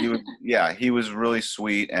 He was really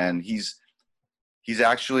sweet, and he's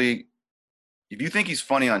actually, if you think he's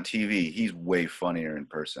funny on TV, he's way funnier in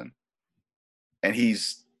person. And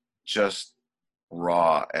he's just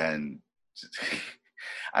raw, and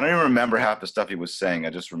I don't even remember half the stuff he was saying. I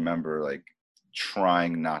just remember like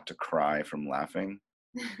trying not to cry from laughing.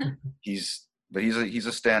 He's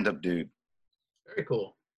a stand-up dude. Very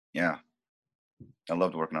cool. Yeah. I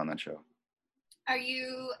loved working on that show. Do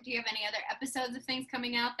you have any other episodes of things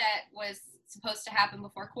coming out that was supposed to happen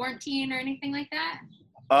before quarantine or anything like that?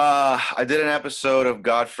 I did an episode of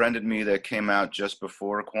God Friended Me that came out just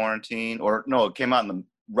before quarantine, or no, it came out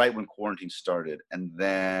right when quarantine started. And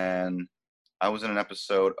then I was in an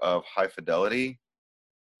episode of High Fidelity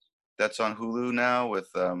that's on Hulu now with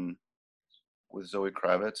Zoe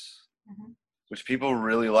Kravitz, which people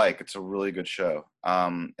really like. It's a really good show.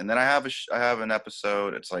 And then I have an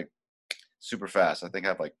episode. It's like super fast. I think I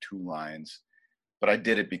have like 2 lines, but I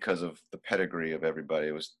did it because of the pedigree of everybody.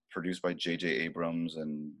 It was produced by J.J. Abrams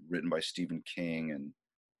and written by Stephen King.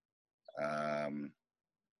 And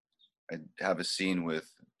I have a scene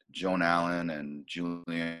with Joan Allen and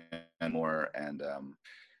Julianne Moore and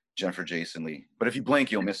Jennifer Jason Leigh. But if you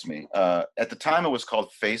blink, you'll miss me. At the time, it was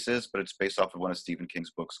called Faces, but it's based off of one of Stephen King's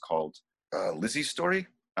books called Lizzie's Story.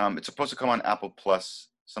 It's supposed to come on Apple Plus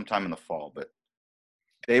sometime in the fall, but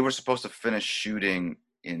they were supposed to finish shooting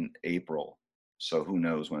in April. So who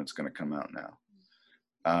knows when it's going to come out now.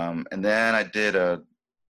 And then I did an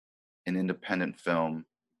independent film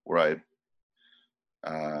where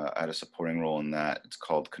I had a supporting role in that. It's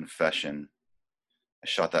called Confession. I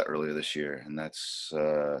shot that earlier this year, and that's,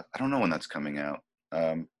 I don't know when that's coming out,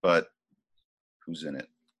 but who's in it?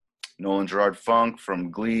 Nolan Gerard Funk from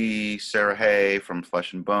Glee, Sarah Hay from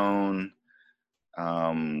Flesh and Bone,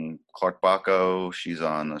 Clark Bacco, she's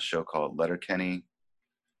on a show called Letterkenny.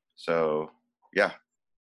 So, yeah.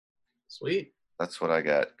 Sweet. That's what I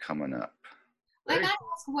got coming up. I gotta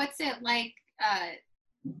ask, what's it like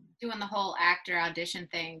doing the whole actor audition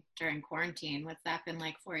thing during quarantine? What's that been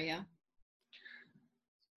like for you?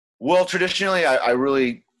 Well, traditionally,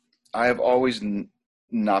 I have always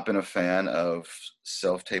not been a fan of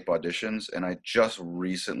self-tape auditions, and I just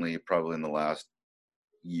recently, probably in the last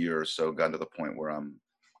year or so, gotten to the point where I'm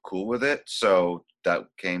cool with it. So that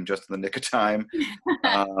came just in the nick of time.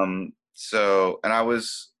 And I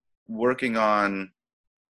was working on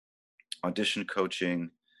audition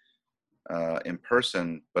coaching in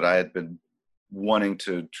person, but I had been wanting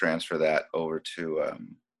to transfer that over to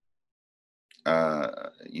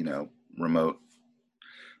remote,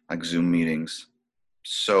 like Zoom meetings.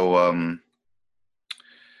 So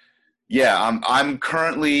I'm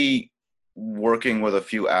currently working with a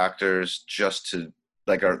few actors just to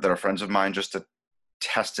that are friends of mine, just to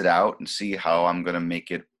test it out and see how I'm gonna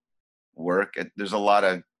make it work. There's a lot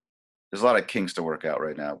of kinks to work out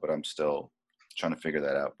right now, but I'm still trying to figure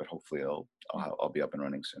that out. But hopefully I'll be up and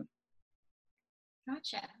running soon.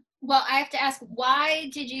 Gotcha. Well, I have to ask, why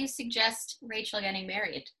did you suggest Rachel getting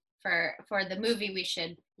married for the movie we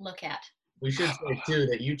should look at? We should say, too,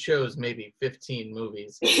 that you chose maybe 15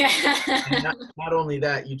 movies. Yeah. And not only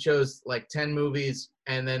that, you chose like 10 movies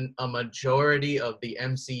and then a majority of the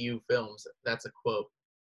MCU films. That's a quote.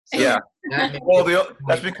 So yeah.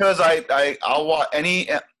 That's because I'll watch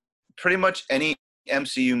pretty much any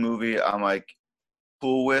MCU movie I'm like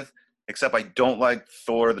cool with, except I don't like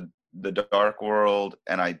Thor, the Dark World,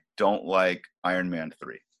 and I don't like Iron Man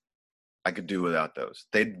 3. I could do without those.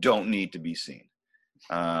 They don't need to be seen.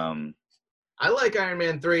 I like Iron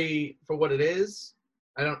Man 3 for what it is.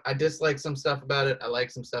 I dislike some stuff about it. I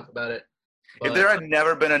like some stuff about it. If there had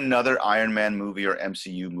never been another Iron Man movie or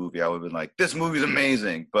MCU movie, I would have been like, this movie's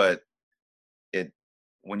amazing. But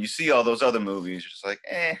when you see all those other movies, you're just like,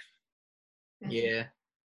 eh. Yeah.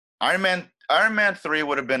 Iron Man 3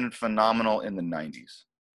 would have been phenomenal in the 90s.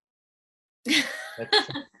 Yeah.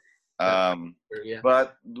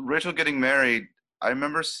 But Rachel getting married, I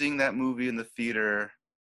remember seeing that movie in the theater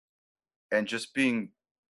and just being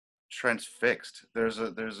transfixed.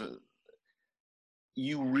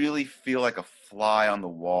 You really feel like a fly on the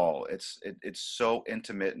wall. It's so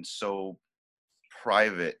intimate and so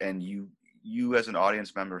private, and you as an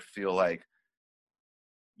audience member feel like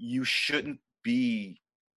you shouldn't be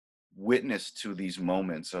witness to these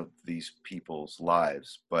moments of these people's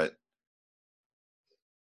lives, but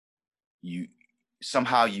you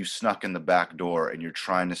snuck in the back door and you're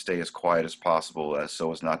trying to stay as quiet as possible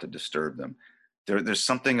so as not to disturb them. There's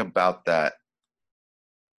something about that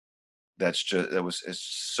is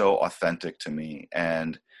so authentic to me,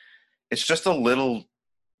 and it's just a little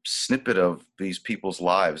snippet of these people's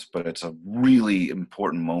lives, but it's a really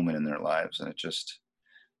important moment in their lives, and it just,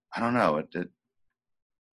 I don't know,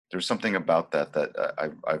 there's something about that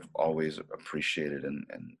I've always appreciated and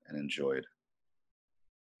enjoyed.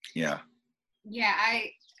 Yeah. Yeah,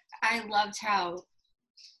 I loved how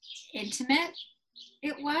intimate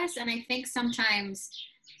it was, and I think sometimes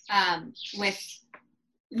with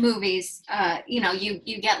movies,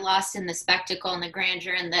 you get lost in the spectacle and the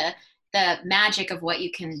grandeur and the magic of what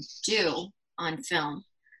you can do on film.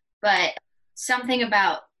 But something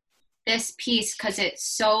about this piece because it's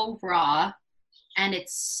so raw and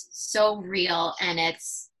it's so real and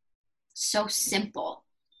it's so simple.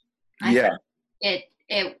 Yeah.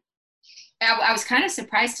 I was kind of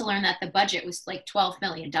surprised to learn that the budget was like $12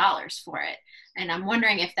 million for it. And I'm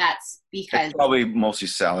wondering if that's because... It's probably mostly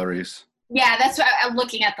salaries. Yeah, that's why I'm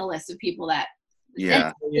looking at the list of people that...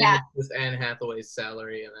 Yeah. Yeah. Just Anne Hathaway's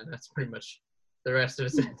salary, and then that's pretty much the rest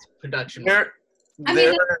of his production. I mean,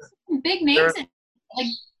 there's some big names. Like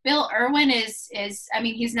Bill Irwin is. I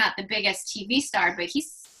mean, he's not the biggest TV star, but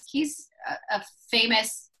he's a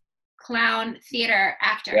famous clown theater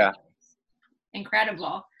actor. Yeah.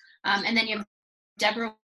 Incredible. And then you have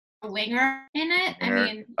Deborah Winger in it. Winger,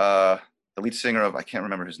 I mean, the lead singer of, I can't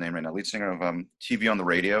remember his name right now. Lead singer of TV on the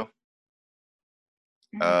Radio.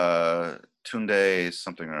 Tunde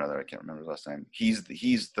something or another. I can't remember his last name. He's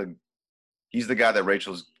the guy that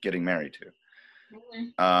Rachel's getting married to.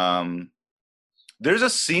 There's a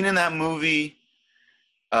scene in that movie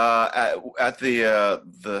at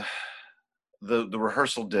the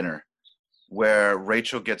rehearsal dinner where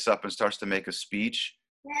Rachel gets up and starts to make a speech.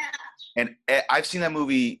 Yeah. And I've seen that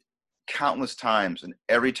movie countless times, and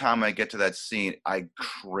every time I get to that scene, I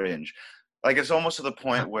cringe. Like, it's almost to the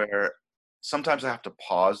point where sometimes I have to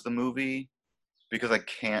pause the movie because I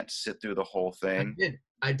can't sit through the whole thing.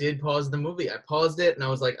 I did pause the movie. I paused it, and I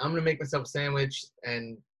was like, I'm going to make myself a sandwich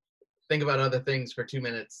and think about other things for 2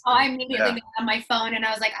 minutes. Oh, I immediately got on my phone, and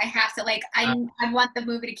I was like, I have to, like, I want the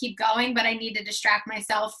movie to keep going, but I need to distract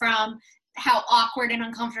myself from how awkward and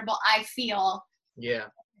uncomfortable I feel. Yeah.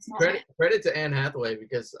 Credit to Anne Hathaway,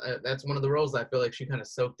 because that's one of the roles I feel like she kind of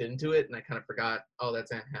soaked into it, and I kind of forgot, oh,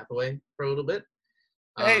 that's Anne Hathaway for a little bit.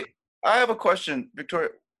 Hey, I have a question, Victoria.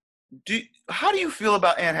 How do you feel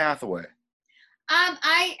about Anne Hathaway?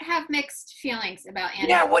 I have mixed feelings about Anne.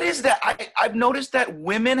 Yeah, what is that? I've noticed that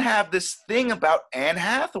women have this thing about Anne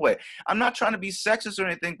Hathaway. I'm not trying to be sexist or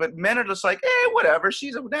anything, but men are just like, whatever,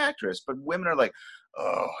 she's an actress. But women are like,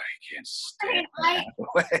 oh, I can't stand Anne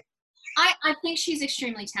Hathaway. I think she's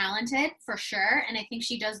extremely talented, for sure, and I think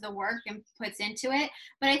she does the work and puts into it.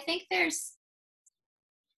 But I think there's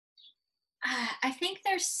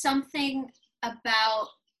something about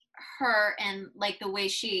her and like the way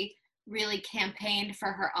she really campaigned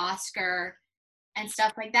for her Oscar and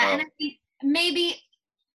stuff like that. And I think maybe,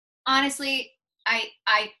 honestly,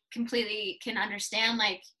 I completely can understand,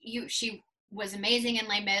 like, she was amazing in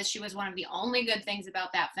Les Mis. She was one of the only good things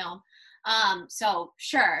about that film. So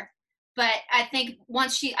sure. But I think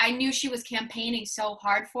I knew she was campaigning so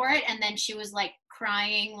hard for it, and then she was like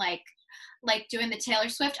crying, like doing the Taylor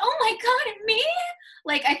Swift, oh my God, and me?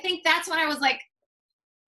 Like, I think that's when I was like,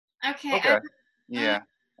 okay. Yeah,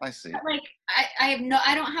 I see. Like, I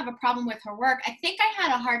don't have a problem with her work. I think I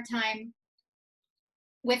had a hard time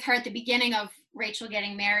with her at the beginning of Rachel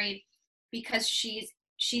getting married because she's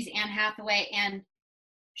Anne Hathaway and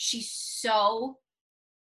she's so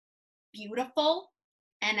beautiful.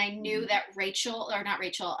 And I knew that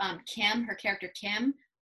Kim, her character Kim,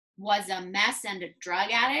 was a mess and a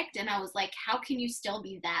drug addict. And I was like, how can you still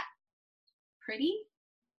be that pretty?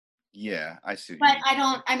 Yeah, I see. But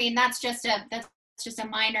that's just a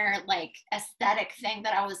minor, like, aesthetic thing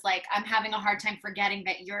that I was like, I'm having a hard time forgetting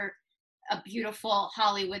that you're a beautiful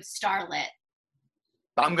Hollywood starlet.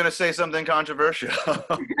 I'm going to say something controversial.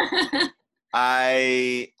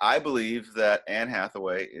 I believe that Anne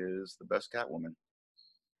Hathaway is the best Catwoman.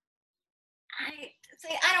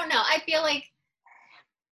 I don't know. I feel like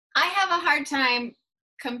I have a hard time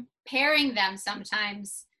comparing them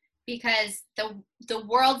sometimes because the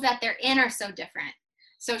worlds that they're in are so different.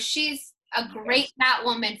 So she's a great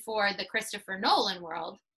Catwoman for the Christopher Nolan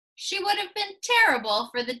world. She would have been terrible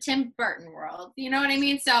for the Tim Burton world. You know what I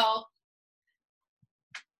mean? So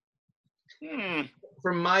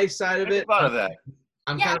from my side of it, thought of that.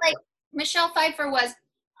 Like Michelle Pfeiffer was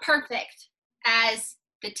perfect as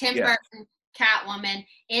the Tim Burton Catwoman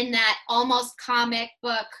in that almost comic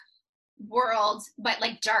book world, but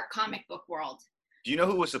like dark comic book world. Do you know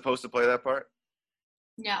who was supposed to play that part?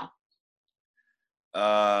 No.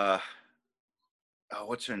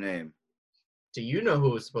 What's her name? Do you know who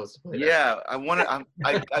was supposed to play that? Yeah,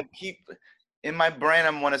 I keep in my brain.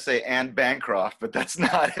 I want to say Anne Bancroft, but that's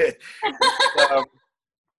not it.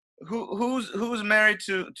 Who's married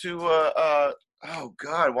to oh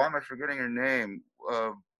God, why am I forgetting her name?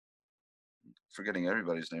 Forgetting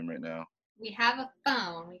everybody's name right now. We have a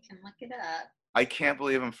phone. We can look it up. I can't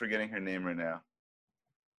believe I'm forgetting her name right now.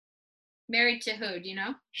 Married to who? Do you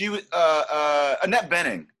know? She was Annette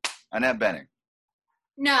Bening. Annette Bening.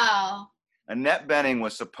 No. Annette Bening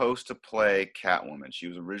was supposed to play Catwoman. She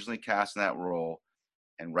was originally cast in that role,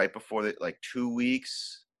 And right before like 2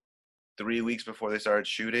 weeks, 3 weeks before they started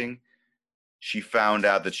shooting, she found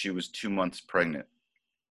out that she was 2 months pregnant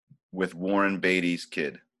with Warren Beatty's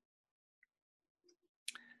kid.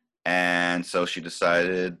 And so she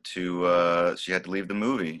decided she had to leave the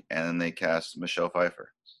movie, and then they cast Michelle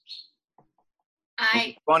Pfeiffer.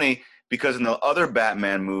 It's funny because in the other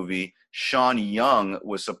Batman movie, Sean Young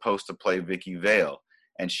was supposed to play Vicky Vale,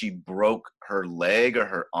 and she broke her leg or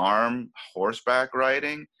her arm horseback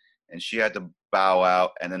riding, and she had to bow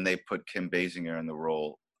out, and then they put Kim Basinger in the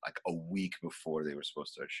role like a week before they were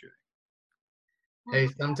supposed to start shooting. Hey,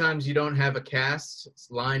 sometimes you don't have a cast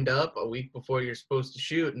lined up a week before you're supposed to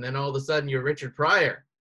shoot, and then all of a sudden you're Richard Pryor.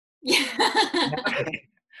 Yeah.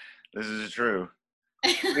 This is true.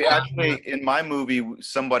 Actually, in my movie,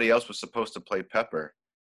 somebody else was supposed to play Pepper.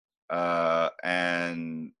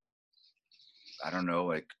 And I don't know,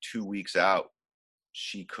 like 2 weeks out,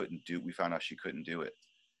 we found out she couldn't do it.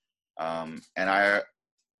 And I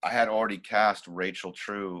had already cast Rachel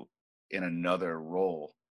True in another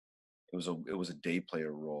role. It was a day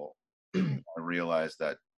player role. I realized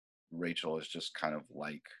that Rachel is just kind of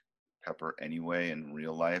like Pepper anyway in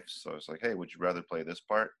real life. So I was like, hey, would you rather play this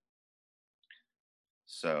part?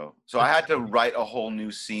 So I had to write a whole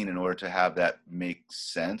new scene in order to have that make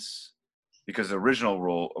sense, because the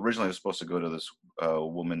originally was supposed to go to this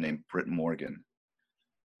woman named Britt Morgan,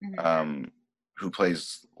 who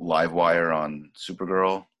plays Livewire on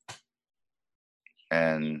Supergirl.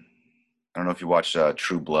 And I don't know if you watched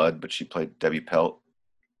True Blood, but she played Debbie Pelt.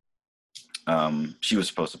 She was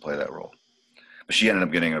supposed to play that role, but she ended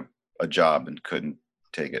up getting a job and couldn't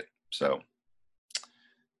take it. So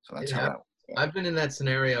that's how. I've been in that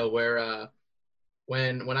scenario where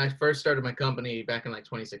when I first started my company back in like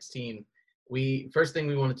 2016, first thing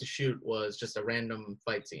we wanted to shoot was just a random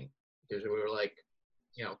fight scene, because we were like,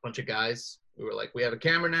 a bunch of guys. We were like, we have a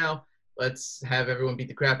camera now. Let's have everyone beat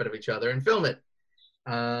the crap out of each other and film it.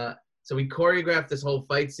 So we choreographed this whole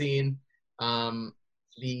fight scene.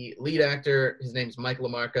 The lead actor, his name's Mike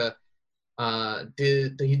LaMarca,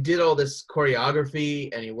 he did all this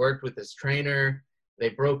choreography, and he worked with his trainer. They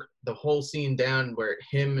broke the whole scene down where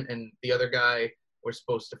him and the other guy were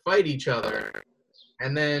supposed to fight each other.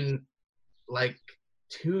 And then like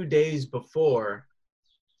 2 days before,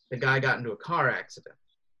 the guy got into a car accident.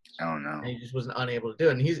 Oh no. And he just wasn't unable to do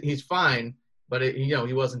it. And he's fine, but he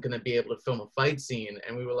wasn't going to be able to film a fight scene.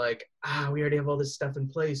 And we were like, we already have all this stuff in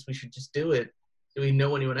place. We should just do it. Do we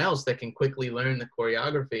know anyone else that can quickly learn the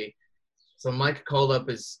choreography? So Mike called up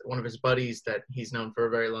one of his buddies that he's known for a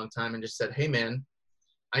very long time and just said, hey man,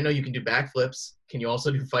 I know you can do backflips. Can you also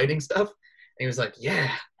do fighting stuff? And he was like,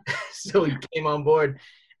 yeah. So he came on board,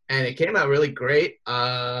 and it came out really great.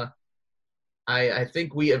 I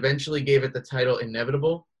think we eventually gave it the title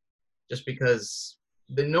Inevitable, just because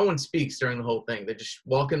no one speaks during the whole thing. They just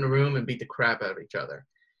walk in the room and beat the crap out of each other.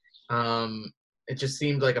 It just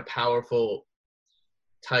seemed like a powerful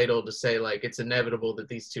title to say, like, it's inevitable that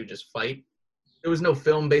these two just fight. There was no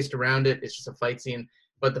film based around it. It's just a fight scene.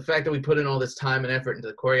 But the fact that we put in all this time and effort into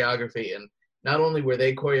the choreography, and not only were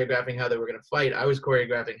they choreographing how they were going to fight, I was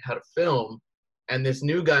choreographing how to film. And this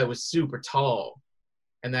new guy was super tall.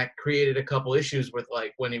 And that created a couple issues with,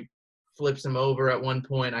 like, when he flips him over at one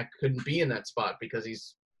point, I couldn't be in that spot because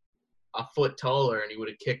he's a foot taller and he would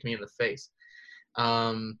have kicked me in the face.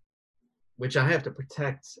 Which I have to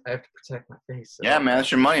protect. I have to protect my face. So yeah, man,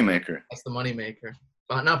 that's your moneymaker. That's the moneymaker.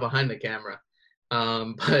 But not behind the camera.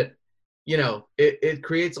 But it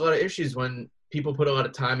creates a lot of issues when people put a lot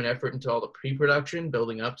of time and effort into all the pre-production,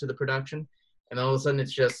 building up to the production, and all of a sudden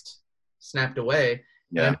it's just snapped away.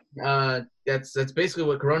 Yeah. And, that's basically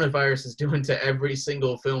what coronavirus is doing to every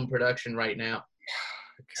single film production right now.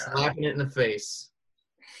 Slapping it in the face.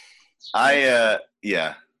 Yeah.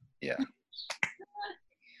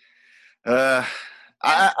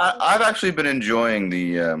 I've actually been enjoying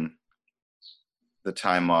the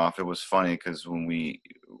time off. It was funny because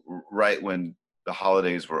right when the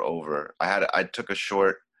holidays were over, I took a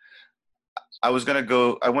short. I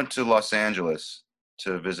went to Los Angeles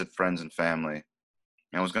to visit friends and family.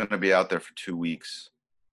 And I was going to be out there for 2 weeks.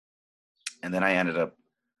 And then I ended up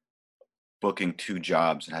booking 2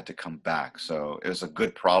 jobs and had to come back. So it was a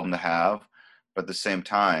good problem to have. But at the same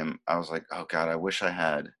time, I was like, oh God, I wish I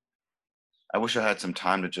had some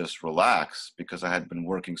time to just relax, because I had been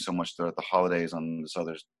working so much throughout the holidays on this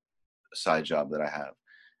other side job that I have.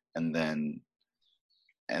 And then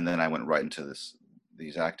I went right into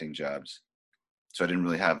these acting jobs. So I didn't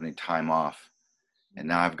really have any time off. And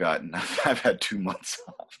now I've had 2 months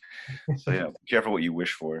off. So yeah, be careful what you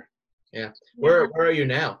wish for. Yeah. Where are you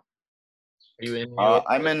now? Are you in?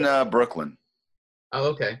 I'm in Brooklyn. Oh,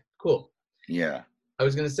 okay, cool. Yeah. I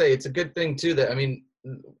was gonna say it's a good thing too that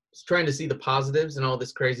trying to see the positives and all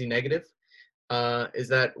this crazy negative. Is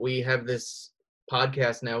that we have this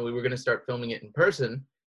podcast now. We were gonna start filming it in person,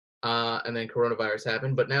 and then coronavirus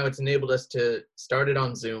happened. But now it's enabled us to start it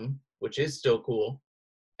on Zoom, which is still cool,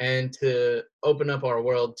 and to open up our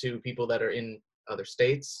world to people that are in other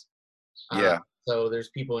states. Yeah. So there's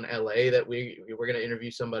people in LA that we're going to interview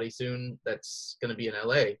somebody soon that's going to be in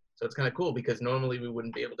LA. So it's kind of cool because normally we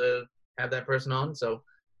wouldn't be able to have that person on. So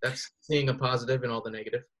that's seeing a positive in all the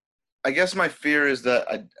negative. I guess my fear is that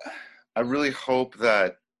I really hope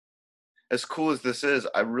that, as cool as this is,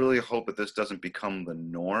 I really hope that this doesn't become the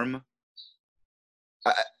norm.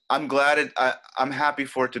 I'm glad I'm happy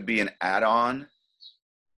for it to be an add-on.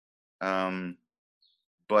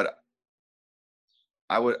 But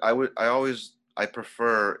I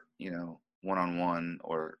prefer, one-on-one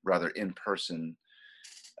or rather in-person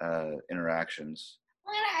interactions.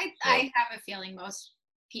 Well, I have a feeling most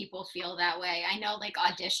people feel that way. I know like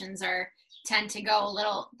auditions tend to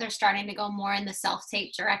go they're starting to go more in the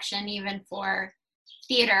self-tape direction, even for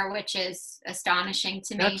theater, which is astonishing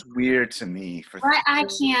to me. That's weird to me. I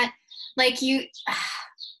can't, like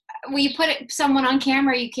when you put someone on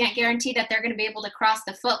camera, you can't guarantee that they're going to be able to cross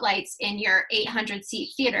the footlights in your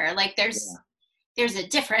 800-seat theater. Like there's a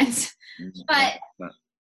difference. But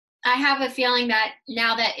I have a feeling that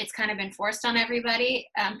now that it's kind of been forced on everybody,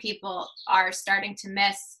 people are starting to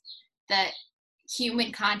miss the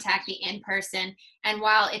human contact, the in-person. And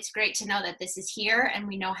while it's great to know that this is here and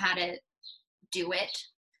we know how to do it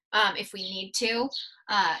if we need to,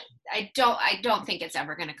 I don't think it's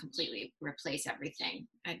ever going to completely replace everything.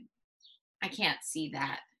 I can't see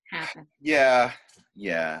that happen. Yeah,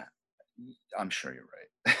 I'm sure you're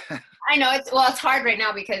right. I know it's hard right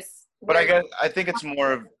now because. But I think it's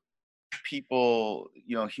more of people,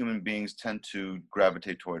 human beings tend to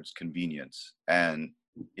gravitate towards convenience, and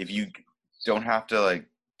if you don't have to like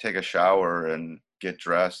take a shower and get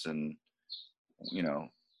dressed, and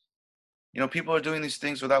people are doing these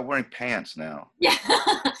things without wearing pants now. Yeah.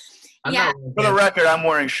 For the record, I'm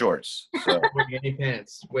wearing shorts. So. I'm wearing any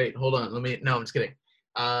pants. Wait, hold on. No, I'm just kidding.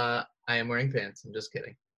 I am wearing pants. I'm just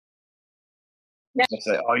kidding.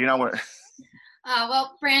 You're not wearing.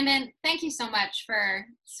 Well, Brandon, thank you so much for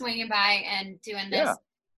swinging by and doing this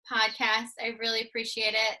podcast. I really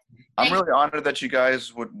appreciate it. I'm really honored that you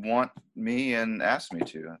guys would want me and ask me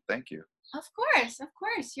to. Thank you. Of course.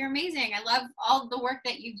 You're amazing. I love all the work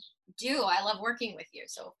that you do. I love working with you.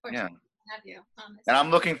 So, of course, I have you on this. And I'm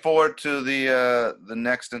looking forward to the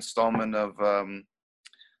next installment of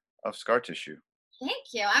Scar Tissue. Thank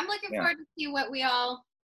you. I'm looking forward to see what we all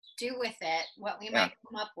do with it, what we might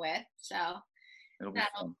come up with. So it'll be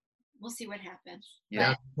fun. We'll see what happens.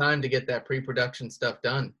 Yeah, time to get that pre-production stuff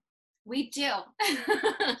done. We do.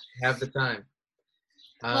 Have the time.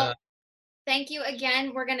 Well, thank you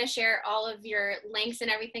again. We're going to share all of your links and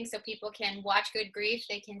everything so people can watch Good Grief.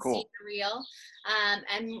 They can see the reel.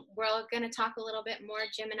 And we're going to talk a little bit more,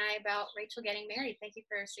 Jim and I, about Rachel getting married. Thank you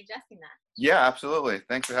for suggesting that. Yeah, absolutely.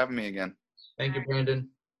 Thanks for having me again. Thank you, Brandon.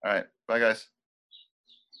 All right. Bye, guys.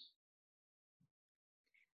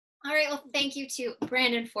 All right. Well, thank you to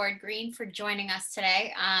Brandon Ford Green for joining us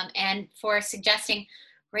today and for suggesting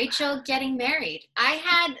Rachel getting married. I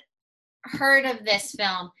had heard of this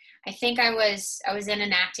film. I think I was in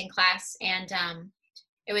an acting class, and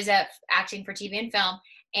it was acting for TV and film.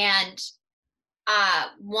 And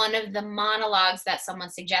one of the monologues that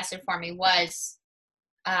someone suggested for me was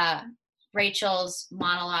Rachel's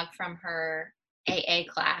monologue from her AA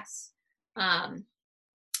class. And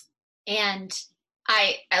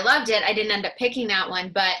I loved it. I didn't end up picking that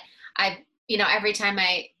one, but every time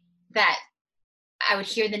I would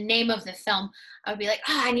hear the name of the film, I would be like,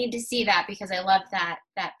 I need to see that because I love that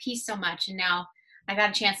piece so much. And now I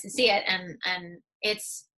got a chance to see it, and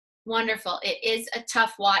it's wonderful. It is a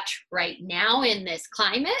tough watch right now in this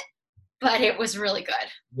climate, but it was really good.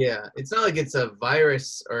 Yeah, it's not like it's a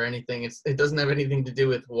virus or anything. It doesn't have anything to do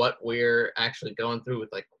with what we're actually going through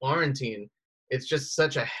with like quarantine. It's just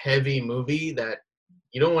such a heavy movie that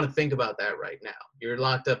you don't want to think about that right now. You're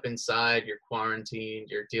locked up inside, you're quarantined,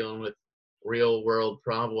 you're dealing with real world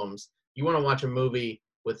problems. You want to watch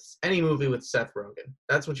any movie with Seth Rogen.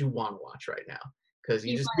 That's what you want to watch right now, because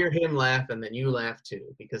you just hear him laugh and then you laugh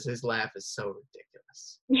too, because his laugh is so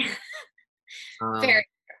ridiculous. Very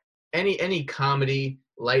any comedy,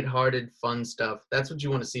 lighthearted, fun stuff, that's what you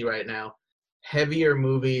want to see right now. Heavier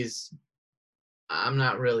movies, I'm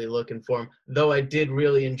not really looking for them, though I did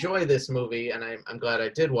really enjoy this movie, and I'm glad I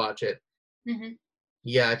did watch it. Mm-hmm.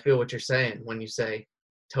 Yeah, I feel what you're saying when you say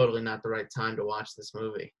totally not the right time to watch this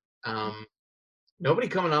movie. Nobody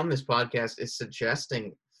coming on this podcast is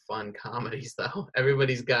suggesting fun comedies, though.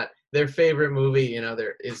 Everybody's got their favorite movie. You know,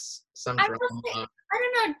 there is some I drama. don't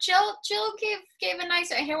know. Jill gave a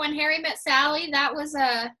nice here when Harry Met Sally. That was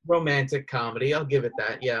a Romantic comedy. I'll give it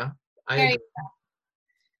that. Yeah, I very, agree.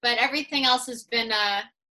 but everything else has been a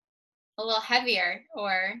little heavier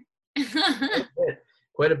or.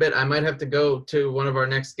 Quite a bit. I might have to go to one of our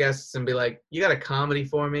next guests and be like, "You got a comedy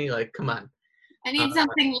for me? Like, come on." I need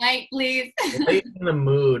something light, please. Late in the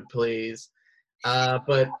mood, please. But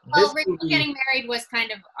Well, this Rachel movie, Getting Married was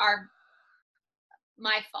kind of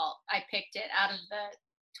my fault. I picked it out of the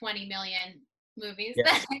 20 million movies. Yeah.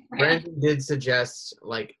 That I read. Brandon did suggest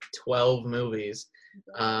like 12 movies,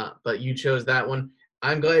 but you chose that one.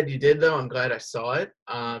 I'm glad you did, though. I'm glad I saw it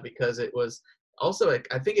because it was also,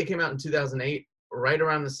 I think it came out in 2008, right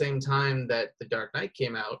around the same time that The Dark Knight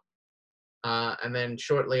came out. And then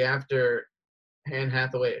shortly after, Anne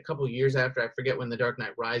Hathaway, a couple years after, I forget when The Dark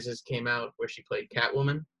Knight Rises came out, where she played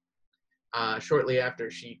Catwoman. Shortly after,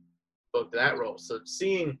 she booked that role. So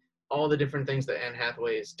seeing all the different things that Anne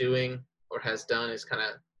Hathaway is doing or has done is kind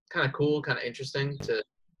of cool, kind of interesting to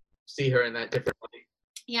see her in that different light.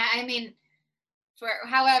 Yeah, I mean, for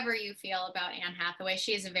however you feel about Anne Hathaway,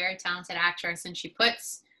 she is a very talented actress and she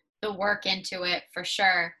puts the work into it for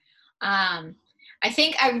sure. I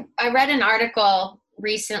think I read an article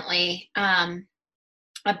recently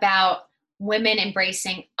about women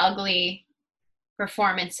embracing ugly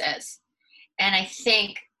performances. And I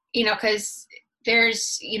think, because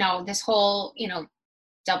there's, this whole,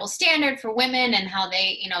 double standard for women and how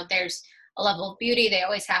they, there's a level of beauty they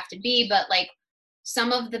always have to be, but like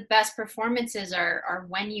some of the best performances are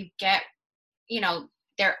when you get,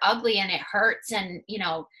 they're ugly and it hurts and,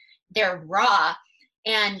 they're raw.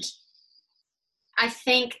 And I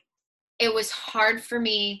think it was hard for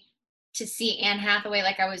me to see Anne Hathaway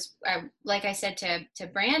like I said to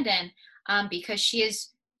Brandon, because she is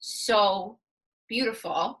so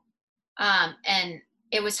beautiful. And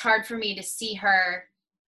it was hard for me to see her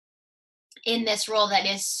in this role that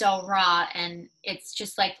is so raw, and it's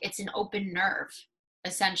just like it's an open nerve,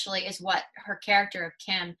 essentially, is what her character of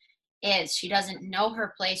Kim is. She doesn't know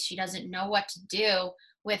her place. She doesn't know what to do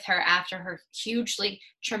with her after her hugely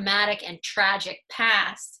traumatic and tragic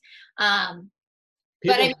past.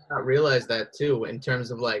 People do not realize that too, in terms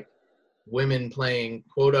of like women playing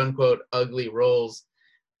quote unquote ugly roles,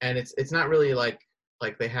 and it's not really like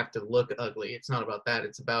they have to look ugly. It's not about that.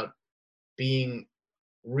 It's about being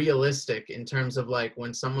realistic in terms of like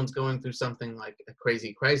when someone's going through something like a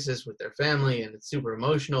crazy crisis with their family and it's super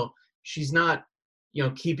emotional, she's not,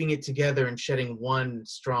 keeping it together and shedding one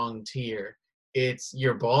strong tear. It's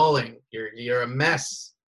you're bawling, you're a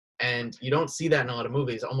mess. And you don't see that in a lot of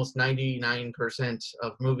movies. Almost 99%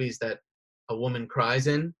 of movies that a woman cries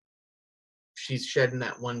in, she's shedding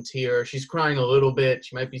that one tear. She's crying a little bit.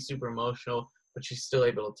 She might be super emotional, but she's still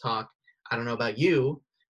able to talk. I don't know about you,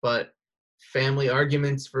 but family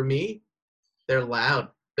arguments for me, they're loud.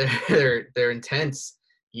 They're intense.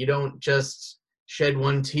 You don't just shed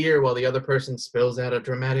one tear while the other person spills out a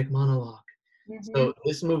dramatic monologue. Mm-hmm. So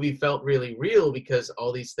this movie felt really real because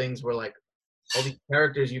all these things were like, all these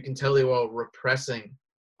characters, you can tell they were all repressing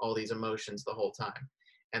all these emotions the whole time.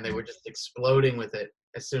 And they were just exploding with it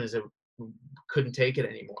as soon as it couldn't take it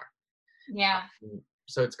anymore. Yeah.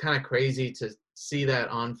 So it's kind of crazy to see that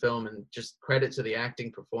on film, and just credit to the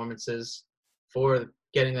acting performances for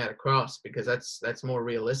getting that across, because that's more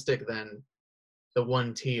realistic than the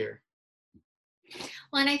one tear.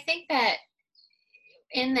 Well, and I think that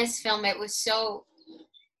in this film, it was so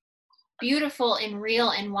beautiful and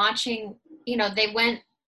real, and watching, they went,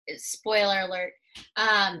 spoiler alert,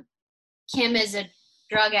 Kim is a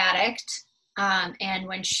drug addict, and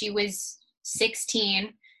when she was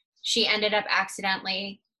 16, she ended up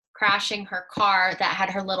accidentally crashing her car that had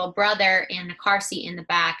her little brother in a car seat in the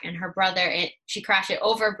back, and her brother, she crashed it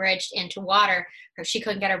over a bridge into water. She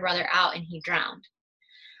couldn't get her brother out and he drowned.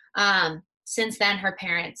 Since then, her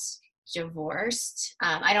parents divorced.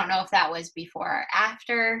 I don't know if that was before or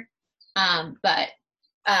after, but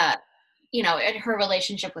her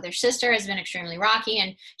relationship with her sister has been extremely rocky,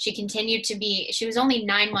 and she was only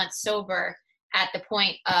 9 months sober at the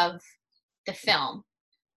point of the film.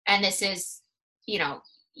 And this is,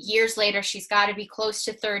 years later, she's got to be close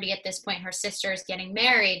to 30 at this point. Her sister is getting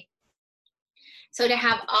married. So to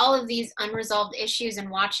have all of these unresolved issues and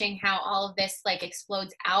watching how all of this like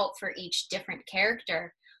explodes out for each different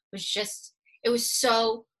character it was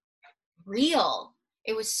so real.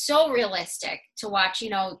 It was so realistic to watch,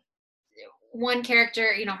 one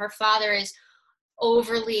character, her father is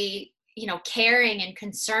overly, caring and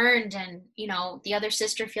concerned, and, the other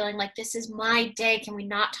sister feeling like, this is my day. Can we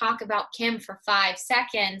not talk about Kim for 5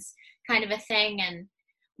 seconds, kind of a thing. And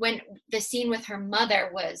when the scene with her mother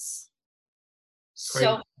was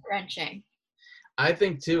so wrenching. I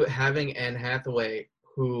think too, having Anne Hathaway,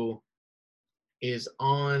 who is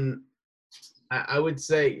on, I would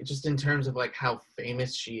say, just in terms of like how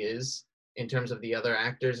famous she is, in terms of the other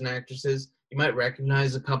actors and actresses, you might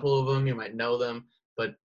recognize a couple of them, you might know them,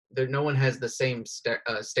 but no one has the same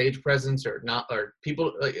stage presence or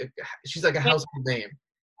people like, she's like a household name,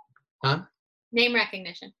 huh? Name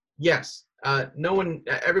recognition. Yes,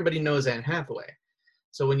 everybody knows Anne Hathaway.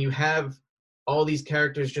 So when you have all these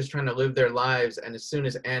characters just trying to live their lives, and as soon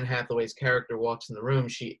as Anne Hathaway's character walks in the room,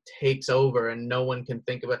 she takes over, and no one can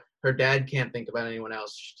think about her dad can't think about anyone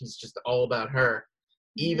else. She's just all about her.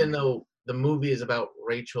 Even though the movie is about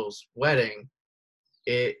Rachel's wedding,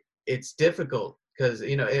 it's difficult because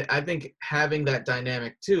I think having that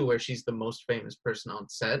dynamic too, where she's the most famous person on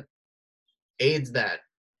set, aids that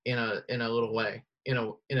in a little way, in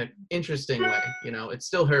an interesting way. It's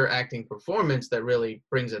still her acting performance that really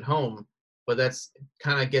brings it home, but that's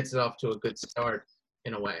kind of gets it off to a good start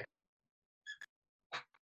in a way.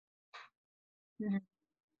 Mm-hmm.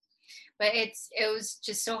 But it was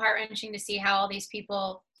just so heart-wrenching to see how all these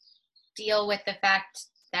people deal with the fact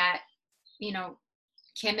that,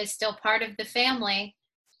 Kim is still part of the family.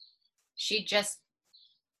 She just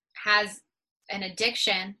has an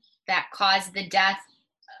addiction that caused the death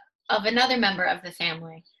of another member of the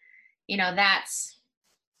family. That's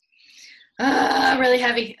really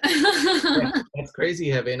heavy. Yeah, that's crazy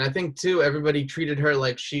heavy. And I think too, everybody treated her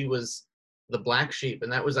like she was the black sheep.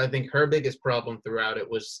 And that was, I think, her biggest problem throughout it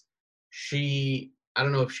was I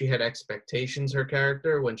don't know if she had expectations, her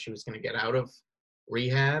character, when she was going to get out of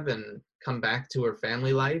rehab and come back to her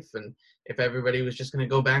family life, and if everybody was just going to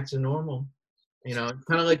go back to normal. It's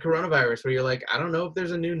kind of like coronavirus, where you're like, I don't know if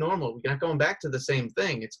there's a new normal. We're not going back to the same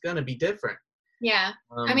thing. It's going to be different. Yeah.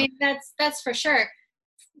 I mean, that's for sure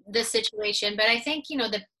the situation. But I think,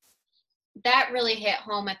 that really hit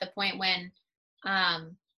home at the point when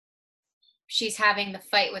she's having the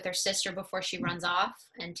fight with her sister before she runs off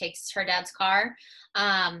and takes her dad's car.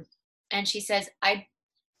 And she says,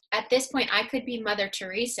 at this point, I could be Mother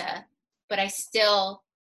Teresa, but it's still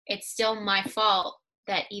my fault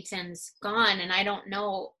that Ethan's gone, and I don't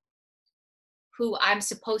know who I'm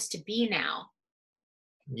supposed to be now.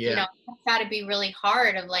 Yeah. It's got to be really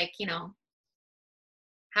hard of like,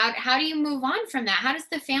 how do you move on from that? How does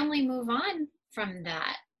the family move on from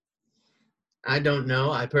that? I don't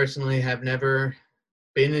know. I personally have never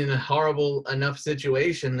been in a horrible enough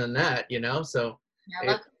situation than that, so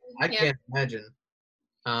I can't imagine.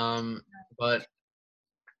 But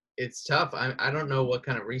it's tough. I don't know what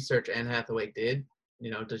kind of research Anne Hathaway did.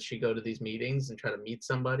 Does she go to these meetings and try to meet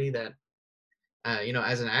somebody that,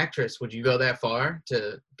 as an actress, would you go that far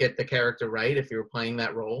to get the character right if you were playing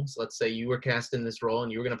that role? So let's say you were cast in this role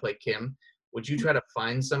and you were going to play Kim. Would you try to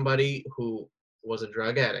find somebody who was a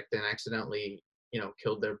drug addict and accidentally,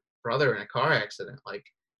 killed their brother in a car accident? Like,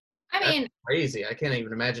 that's crazy. I can't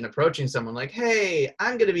even imagine approaching someone like, hey,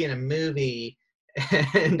 I'm going to be in a movie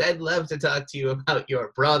and I'd love to talk to you about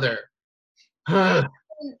your brother.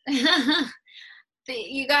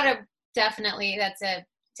 You gotta definitely, that's a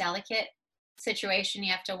delicate situation.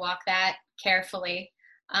 You have to walk that carefully.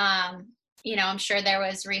 I'm sure there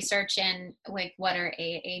was research in like what are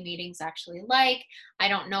AA meetings actually like. I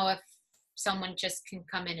don't know if someone just can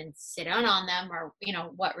come in and sit down on them, or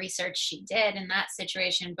what research she did in that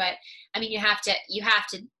situation. But I mean, you have to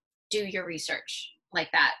do your research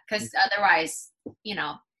like that, because otherwise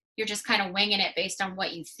you're just kind of winging it based on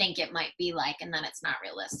what you think it might be like, and then it's not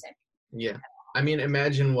realistic. Yeah. I mean,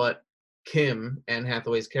 imagine what Kim, Anne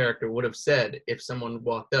Hathaway's character, would have said if someone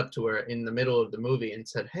walked up to her in the middle of the movie and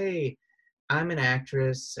said, hey, I'm an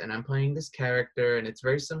actress and I'm playing this character and it's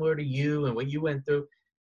very similar to you and what you went through.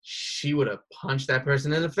 She would have punched that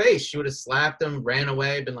person in the face. She would have slapped them, ran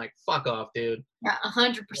away, been like, fuck off, dude. Yeah,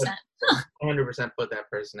 100%. 100% put that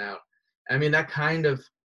person out. I mean, that kind of,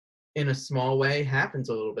 in a small way, happens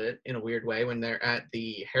a little bit in a weird way when they're at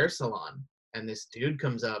the hair salon and this dude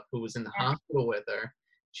comes up who was in the hospital with her.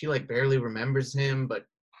 She like barely remembers him, but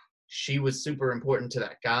she was super important to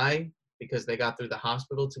that guy because they got through the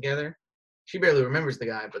hospital together. She barely remembers the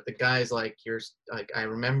guy, but the guy's like, I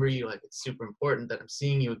remember you, like, it's super important that I'm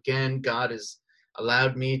seeing you again. God has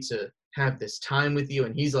allowed me to have this time with you.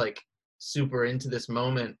 And he's like super into this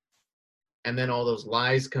moment. And then all those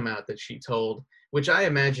lies come out that she told, which I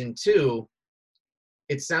imagine too,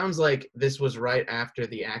 it sounds like this was right after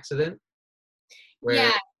the accident.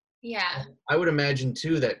 Yeah. I would imagine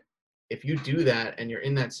too that if you do that and you're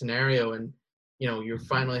in that scenario and, you know, you're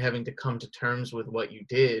finally having to come to terms with what you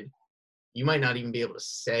did, you might not even be able to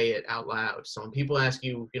say it out loud. So when people ask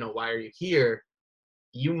you, you know, why are you here?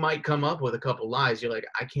 You might come up with a couple lies. You're like,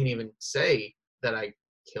 I can't even say that I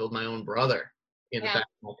killed my own brother in the back of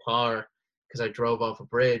my car because I drove off a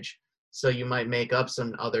bridge. So you might make up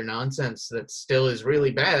some other nonsense that still is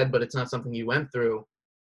really bad, but it's not something you went through,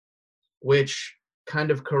 which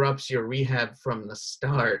kind of corrupts your rehab from the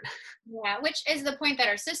start. Yeah, which is the point that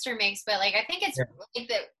our sister makes. But like, I think it's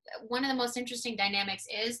like one of the most interesting dynamics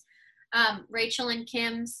is Rachel and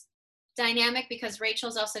Kim's dynamic, because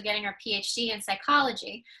Rachel's also getting her PhD in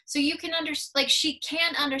psychology. So you can like, she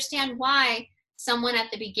can understand why someone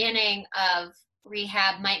at the beginning of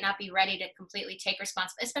rehab might not be ready to completely take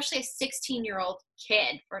responsibility, especially a 16-year-old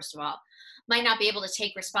kid, first of all, might not be able to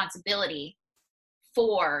take responsibility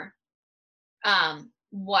for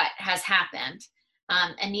what has happened,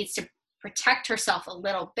 and needs to protect herself a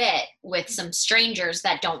little bit with some strangers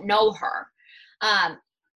that don't know her.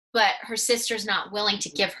 But her sister's not willing to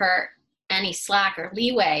give her any slack or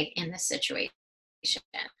leeway in this situation.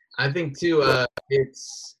 I think too,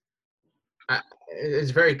 it's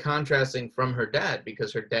very contrasting from her dad,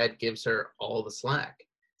 because her dad gives her all the slack.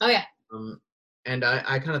 Oh yeah. And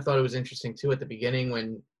I kind of thought it was interesting too at the beginning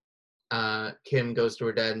when Kim goes to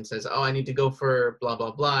her dad and says, oh, I need to go for blah,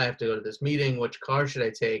 blah, blah. I have to go to this meeting. Which car should I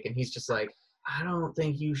take? And he's just like, I don't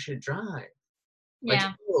think you should drive.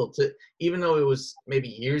 Yeah. Like, still, even though it was maybe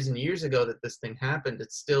years and years ago that this thing happened,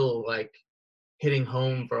 it's still like hitting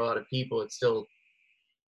home for a lot of people. It's still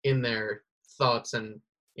in their thoughts, and,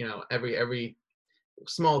 you know, every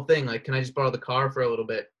small thing, like, can I just borrow the car for a little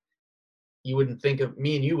bit? You wouldn't think of,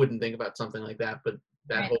 me and you wouldn't think about something like that, but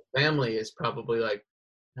that whole family is probably like,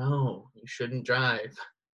 no, you shouldn't drive.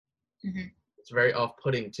 Mm-hmm. It's very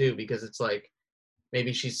off-putting too, because it's like,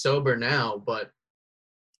 maybe she's sober now, but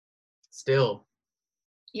still.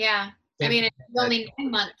 Yeah. I mean, it's only 9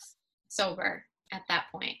 months sober at that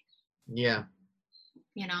point. Yeah.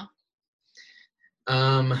 You know?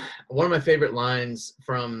 One of my favorite lines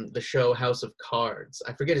from the show House of Cards,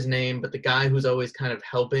 I forget his name, but the guy who's always kind of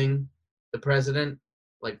helping the president,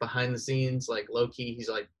 like behind the scenes, like low-key, he's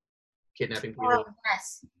like kidnapping people. Oh,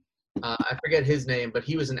 yes. I forget his name, but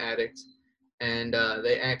he was an addict, and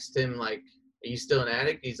they asked him, like, are you still an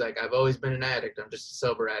addict? He's like, I've always been an addict. I'm just a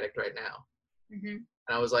sober addict right now. Mm-hmm.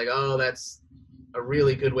 And I was like, oh, that's a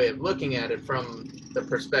really good way of looking at it from the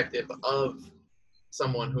perspective of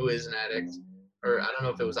someone who is an addict. Or I don't know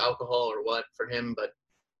if it was alcohol or what for him, but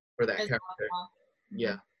for that character. Mm-hmm.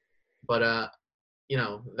 Yeah. But, you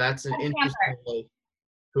know, that's an interesting way.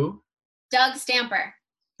 Who? Doug Stamper.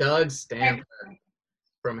 Doug Stamper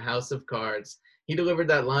from House of Cards. He delivered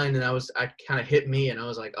that line, and I kind of hit me, and I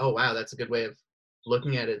was like, oh, wow, that's a good way of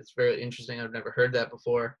looking at it. It's very interesting. I've never heard that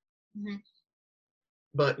before. Mm-hmm.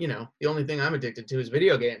 But, you know, the only thing I'm addicted to is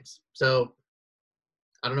video games. So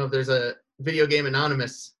I don't know if there's a Video Game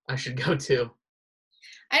Anonymous I should go to.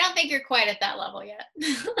 I don't think you're quite at that level yet.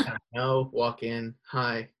 No, walk in.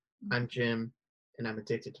 Hi, I'm Jim, and I'm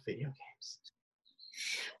addicted to video games.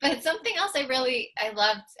 But something else I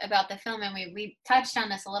loved about the film, and we touched on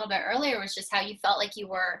this a little bit earlier, was just how you felt like you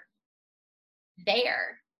were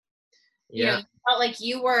there. Yeah. You know, you felt like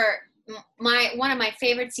you were, one of my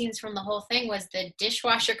favorite scenes from the whole thing was the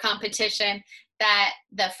dishwasher competition that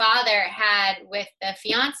the father had with the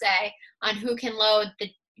fiance on who can load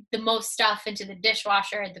the most stuff into the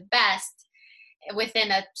dishwasher the best within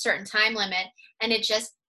a certain time limit. And it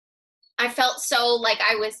just, I felt so like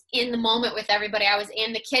I was in the moment with everybody. I was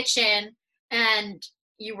in the kitchen and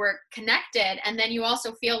you were connected. And then you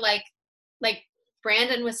also feel like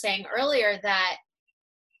Brandon was saying earlier, that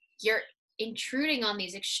you're intruding on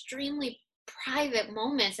these extremely private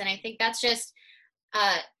moments. And I think that's just,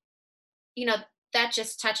 you know, that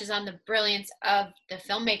just touches on the brilliance of the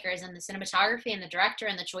filmmakers and the cinematography and the director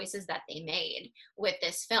and the choices that they made with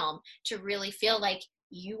this film to really feel like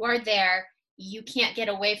you are there. You can't get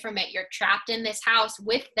away from it. You're trapped in this house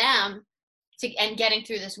with them and getting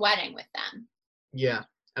through this wedding with them. Yeah.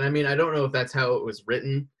 And I mean, I don't know if that's how it was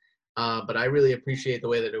written, but I really appreciate the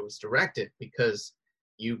way that it was directed, because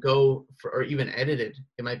you go for, or even edited,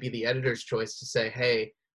 it might be the editor's choice to say,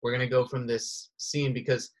 hey, we're going to go from this scene,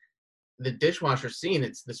 because the dishwasher scene,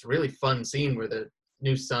 it's this really fun scene where the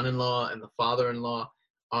new son-in-law and the father-in-law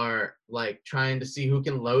are like trying to see who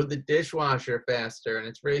can load the dishwasher faster, and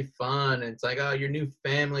it's really fun. And it's like, oh, your new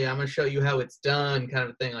family, I'm gonna show you how it's done, kind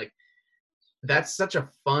of thing. Like, that's such a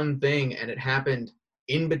fun thing, and it happened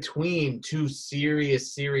in between two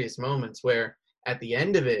serious moments where at the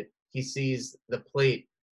end of it, he sees the plate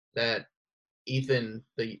that Ethan,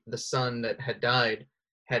 the son that had died,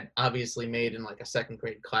 had obviously made in like a second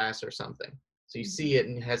grade class or something. So you see it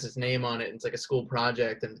and it has his name on it, and it's like a school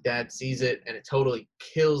project, and the dad sees it and it totally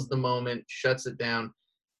kills the moment, shuts it down.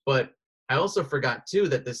 But I also forgot too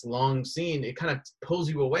that this long scene, it kind of pulls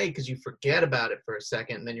you away because you forget about it for a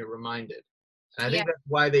second and then you're reminded. And I think that's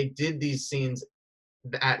why they did these scenes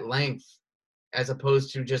at length, as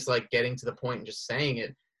opposed to just like getting to the point and just saying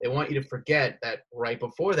it. They want you to forget that right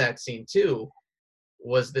before that scene too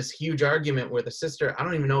was this huge argument where the sister, I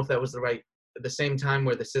don't even know if that was the same time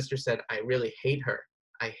where the sister said, I really hate her.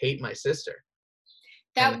 I hate my sister.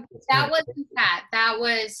 That wasn't that. That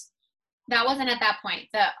wasn't at that point.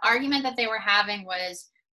 The argument that they were having was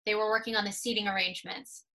they were working on the seating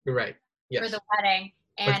arrangements. You're right. Yes. For the wedding.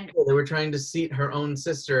 And but they were trying to seat her own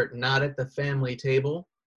sister not at the family table.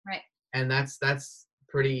 Right. And that's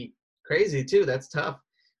pretty crazy too. That's tough.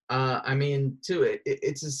 I mean, too,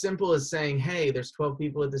 it's as simple as saying, hey, there's 12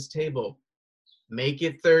 people at this table. Make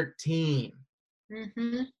it 13.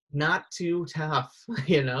 Mm-hmm. Not too tough,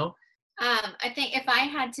 you know? I think if I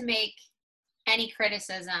had to make any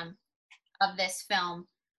criticism of this film,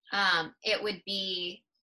 it would be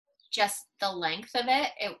just the length of it.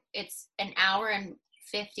 It's an hour and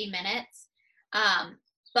 50 minutes.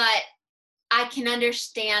 But I can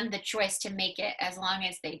understand the choice to make it as long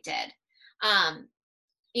as they did.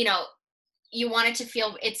 You know, you want it to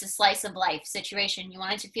feel, it's a slice of life situation. You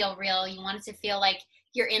want it to feel real. You want it to feel like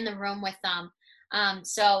you're in the room with them.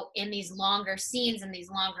 So in these longer scenes and these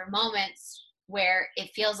longer moments where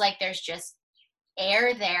it feels like there's just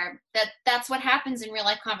air there, that's what happens in real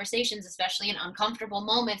life conversations, especially in uncomfortable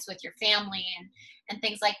moments with your family and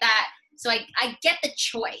things like that. So I get the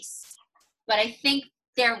choice, but I think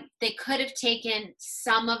they could have taken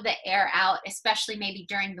some of the air out, especially maybe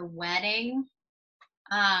during the wedding.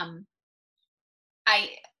 I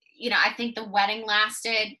think the wedding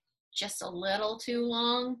lasted just a little too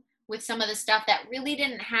long with some of the stuff that really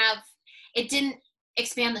didn't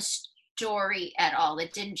expand the story at all.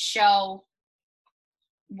 It didn't show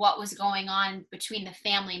what was going on between the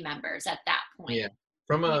family members at that point. Yeah.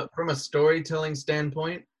 From a storytelling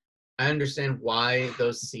standpoint, I understand why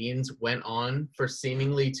those scenes went on for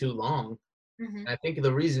seemingly too long. Mm-hmm. I think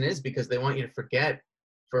the reason is because they want you to forget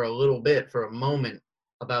for a little bit, for a moment,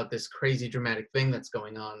 about this crazy dramatic thing that's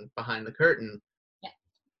going on behind the curtain. Yeah.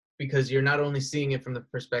 Because you're not only seeing it from the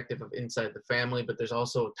perspective of inside the family, but there's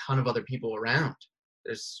also a ton of other people around.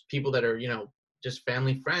 There's people that are, just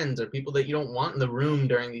family friends, or people that you don't want in the room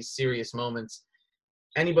during these serious moments.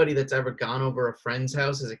 Anybody that's ever gone over a friend's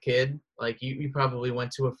house as a kid, like you probably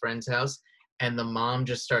went to a friend's house and the mom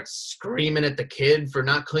just starts screaming at the kid for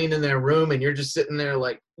not cleaning their room, and you're just sitting there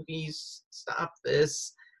like, please stop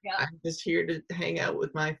this. Yeah. I'm just here to hang out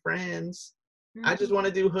with my friends. Mm-hmm. I just want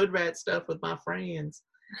to do hood rat stuff with my friends.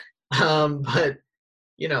 But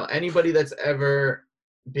anybody that's ever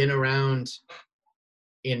been around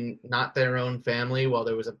in not their own family while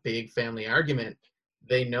there was a big family argument,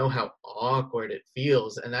 they know how awkward it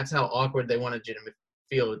feels, and that's how awkward they wanted you to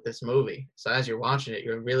feel with this movie. So as you're watching it,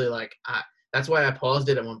 you're really like, that's why I paused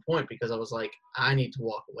it at one point, because I was like, I need to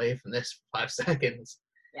walk away from this for 5 seconds.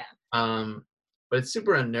 Yeah. But it's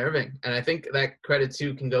super unnerving, and I think that credit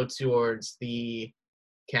too can go towards the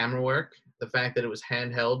camera work, the fact that it was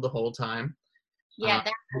handheld the whole time. Yeah,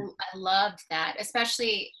 I loved that,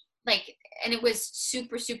 especially and it was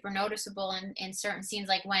super, super noticeable in certain scenes,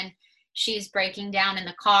 like when she's breaking down in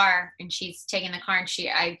the car and she's taking the car and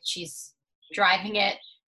she's driving it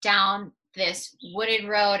down this wooded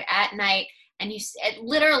road at night, and you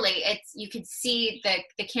could see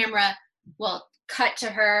the camera will cut to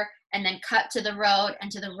her and then cut to the road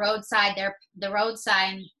and to the roadside, the road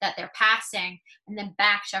sign that they're passing, and then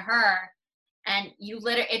back to her. And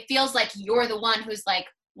it feels like you're the one who's like,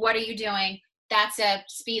 what are you doing? That's a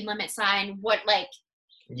speed limit sign.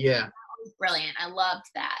 Yeah. That was brilliant. I loved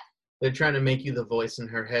that. They're trying to make you the voice in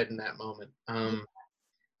her head in that moment.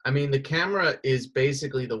 I mean, the camera is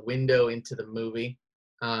basically the window into the movie.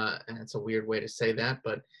 And it's a weird way to say that,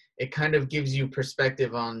 but it kind of gives you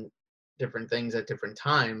perspective on different things at different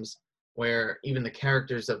times, where even the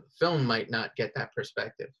characters of the film might not get that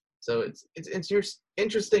perspective. So it's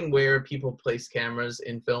interesting where people place cameras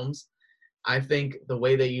in films. I think the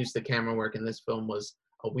way they used the camera work in this film was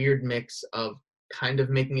a weird mix of kind of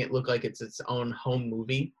making it look like it's its own home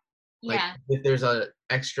movie. Like, yeah. If there's a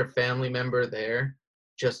extra family member there,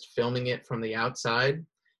 just filming it from the outside,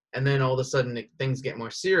 and then all of a sudden things get more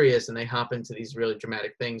serious and they hop into these really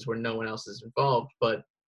dramatic things where no one else is involved. But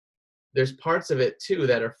there's parts of it too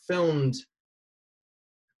that are filmed,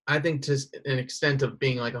 I think to an extent of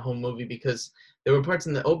being like a home movie, because there were parts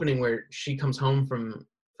in the opening where she comes home from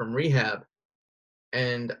rehab,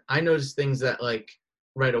 and I noticed things that like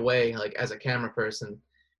right away, like as a camera person,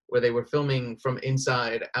 where they were filming from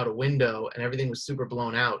inside out a window and everything was super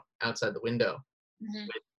blown out outside the window. Mhm.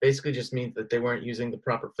 It basically just means that they weren't using the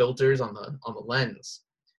proper filters on the lens.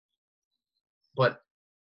 But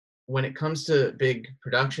when it comes to big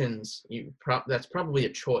productions, that's probably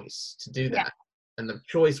a choice to do Yeah. that. And the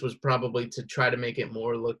choice was probably to try to make it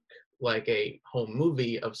more look like a home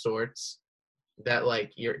movie of sorts, that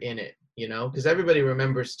like you're in it, you know? Because everybody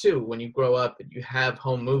remembers too, when you grow up and you have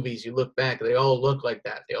home movies, you look back, they all look like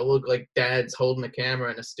that. They all look like dads holding the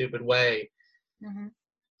camera in a stupid way. Mhm.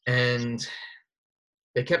 And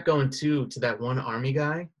they kept going to that one army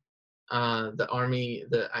guy.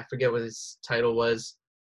 I forget what his title was.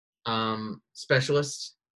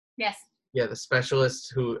 Specialist. Yes. Yeah, the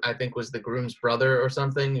specialist, who I think was the groom's brother or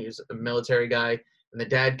something. He was a military guy, and the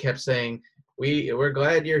dad kept saying, "We're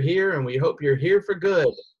glad you're here, and we hope you're here for good."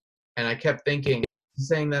 And I kept thinking, is he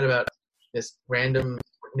saying that about this random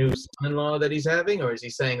new son-in-law that he's having, or is he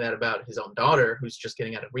saying that about his own daughter who's just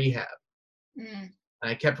getting out of rehab? Mm.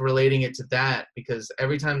 And I kept relating it to that, because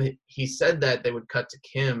every time he said that, they would cut to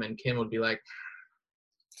Kim, and Kim would be like,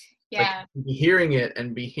 Yeah. be hearing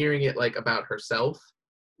it like about herself.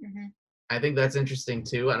 Hmm. I think that's interesting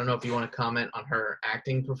too. I don't know if you want to comment on her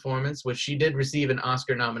acting performance, which she did receive an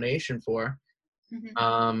Oscar nomination for.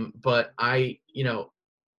 But I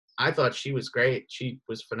thought she was great. She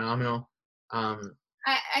was phenomenal. I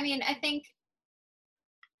mean, I think,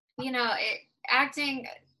 acting,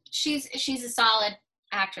 she's a solid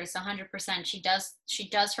actress, 100%. She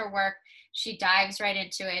does her work. She dives right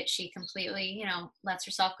into it. She completely, lets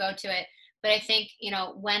herself go to it. But I think,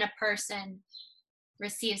 when a person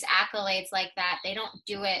receives accolades like that, they don't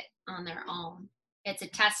do it on their own. It's a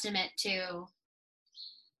testament to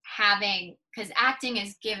having, because acting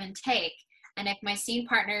is give and take. And if my scene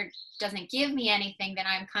partner doesn't give me anything, then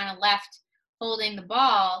I'm kind of left holding the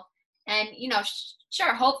ball. And,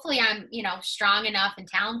 sure, hopefully I'm, strong enough and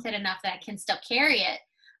talented enough that I can still carry it.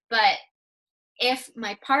 But if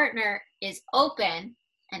my partner is open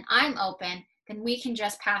and I'm open, then we can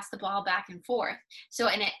just pass the ball back and forth. So,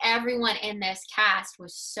 and everyone in this cast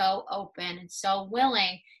was so open and so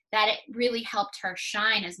willing that it really helped her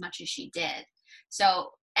shine as much as she did.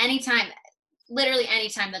 So literally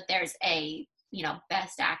anytime that there's a,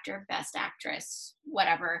 best actor, best actress,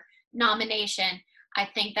 whatever nomination, I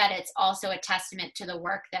think that it's also a testament to the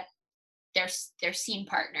work that their scene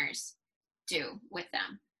partners do with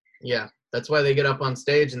them. Yeah, that's why they get up on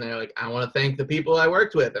stage and they're like, I want to thank the people I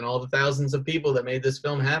worked with and all the thousands of people that made this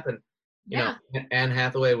film happen. Yeah. Anne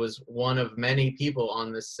Hathaway was one of many people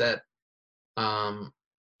on this set.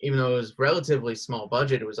 Even though it was relatively small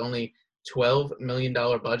budget, it was only $12 million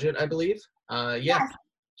budget, I believe. Yes,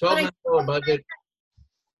 $12 million budget.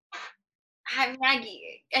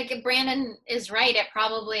 Brandon is right. It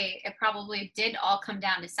probably did all come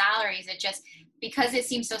down to salaries. It just, because it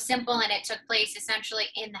seems so simple and it took place essentially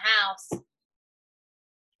in the house.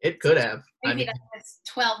 It could have. I mean, that's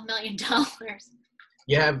 $12 million.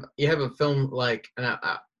 You have a film like,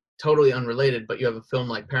 totally unrelated, but you have a film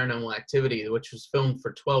like Paranormal Activity, which was filmed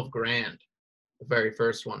for $12,000, the very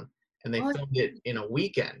first one, and they filmed it in a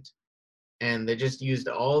weekend, and they just used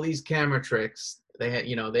all these camera tricks. They had,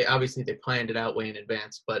 they planned it out way in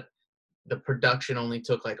advance, but the production only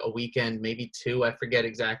took like a weekend, maybe two, I forget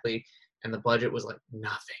exactly, and the budget was like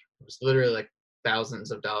nothing. It was literally like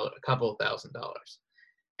thousands of dollars, a couple of $1,000.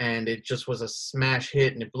 And it just was a smash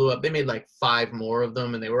hit, and it blew up. They made like 5 more of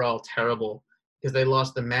them, and they were all terrible because they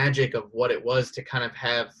lost the magic of what it was to kind of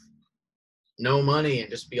have no money and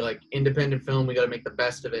just be like, independent film, we got to make the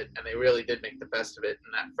best of it. And they really did make the best of it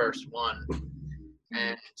in that first one.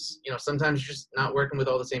 And, sometimes you're just not working with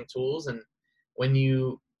all the same tools. And when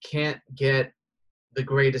you can't get the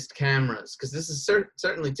greatest cameras, because this is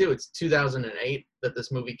certainly too, it's 2008 that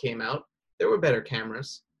this movie came out. There were better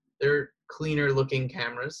cameras. They're cleaner looking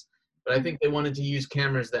cameras, but I think they wanted to use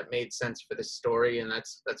cameras that made sense for this story, and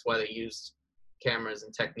that's why they used cameras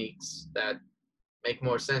and techniques that make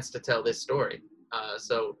more sense to tell this story.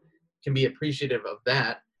 So can be appreciative of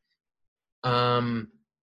that.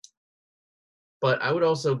 But I would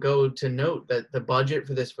also go to note that the budget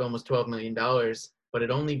for this film was $12 million, but it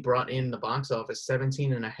only brought in the box office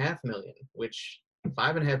 $17.5 million, which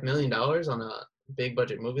 $5.5 million on a big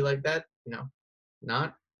budget movie like that,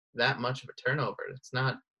 not that much of a turnover. It's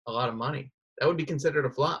not a lot of money. That would be considered a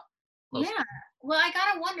flop. Yeah. Well, I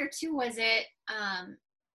gotta wonder too, was it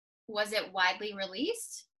widely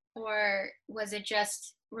released, or was it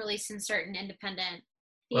just released in certain independent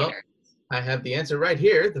Well, theater? I have the answer right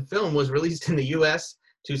here. The film was released in the U.S.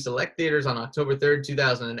 to select theaters on October 3rd,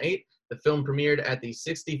 2008. The film premiered at the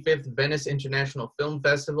 65th Venice International Film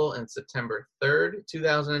Festival on September 3rd,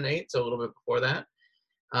 2008, so a little bit before that.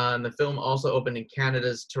 And the film also opened in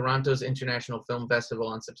Canada's Toronto's International Film Festival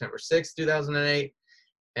on September 6th, 2008.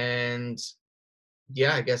 And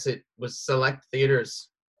yeah, I guess it was select theaters,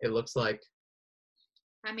 it looks like.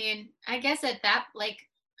 I mean, I guess at that, like,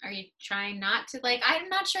 are you trying not to, like, I'm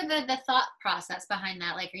not sure the thought process behind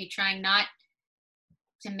that. Like, are you trying not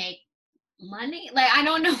to make money? Like, I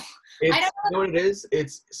don't know. It's, I don't you know what it is?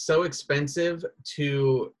 It's so expensive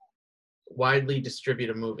to widely distribute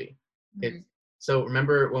a movie. So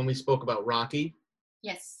remember when we spoke about Rocky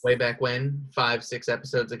Yes. way back when, 5-6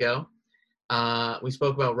 episodes ago? We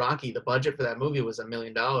spoke about Rocky. The budget for that movie was $1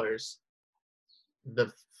 million.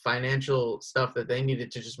 The financial stuff that they needed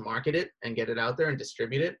to just market it and get it out there and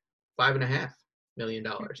distribute it, $5.5 million.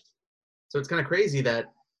 So it's kind of crazy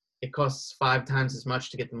that it costs 5 times as much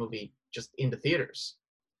to get the movie just into theaters.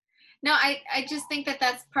 No, I just think that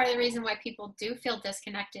that's part of the reason why people do feel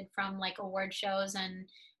disconnected from like award shows, and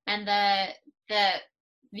the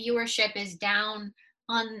viewership is down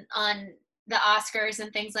on the Oscars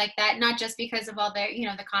and things like that, not just because of all the, you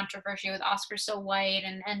know, the controversy with Oscars So White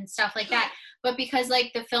and stuff like that, but because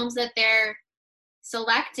like the films that they're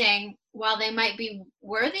selecting, while they might be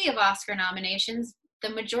worthy of Oscar nominations, the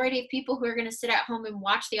majority of people who are going to sit at home and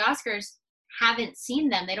watch the Oscars haven't seen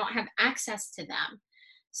them. They don't have access to them.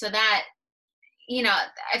 So that, you know,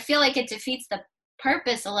 I feel like it defeats the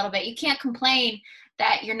purpose a little bit. You can't complain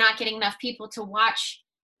that you're not getting enough people to watch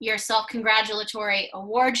your self-congratulatory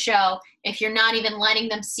award show if you're not even letting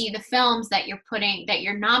them see the films that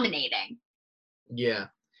you're nominating. Yeah,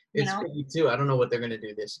 it's tricky too. I don't know what they're going to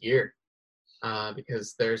do this year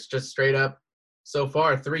because there's just straight up so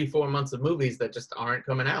far 3-4 months of movies that just aren't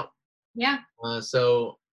coming out. Yeah.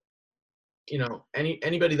 So, you know,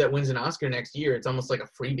 anybody that wins an Oscar next year, it's almost like a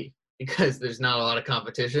freebie because there's not a lot of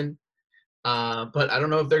competition. But I don't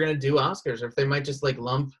know if they're going to do Oscars or if they might just like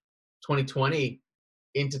lump 2020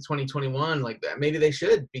 into 2021 like that. Maybe they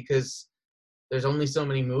should, because there's only so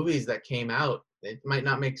many movies that came out. It might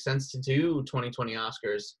not make sense to do 2020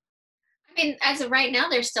 Oscars. I mean, as of right now,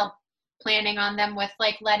 they're still planning on them with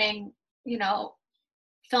like letting, you know,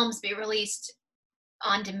 films be released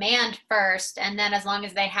on demand first, and then as long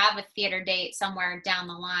as they have a theater date somewhere down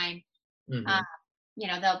the line, you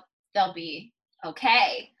know, they'll be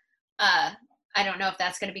okay. I don't know if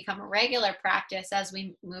that's going to become a regular practice as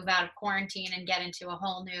we move out of quarantine and get into a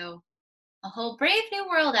whole brave new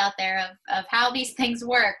world out there of how these things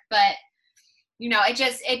work. But, you know,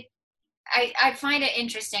 I find it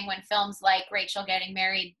interesting when films like Rachel Getting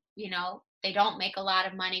Married, you know, they don't make a lot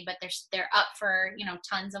of money, but they're up for, you know,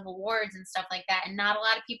 tons of awards and stuff like that. And not a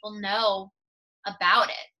lot of people know about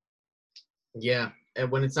it. Yeah. And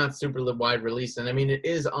when it's not super wide release, and I mean, it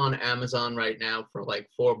is on Amazon right now for like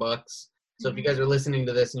 $4. So if you guys are listening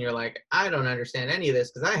to this and you're like, I don't understand any of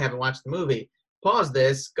this because I haven't watched the movie, pause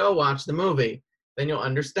this, go watch the movie, then you'll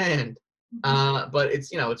understand. But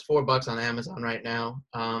it's, you know, it's $4 on Amazon right now.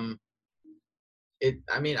 I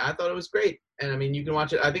mean, I thought it was great. And I mean, you can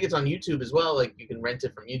watch it. I think it's on YouTube as well. Like you can rent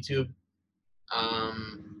it from YouTube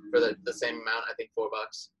for the same amount, I think $4.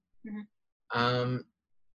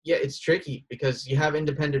 Yeah, it's tricky because you have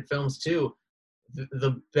independent films too.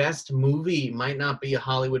 The best movie might not be a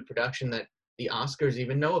Hollywood production that the Oscars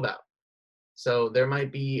even know about. So there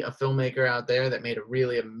might be a filmmaker out there that made a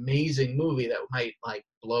really amazing movie that might like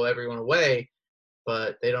blow everyone away,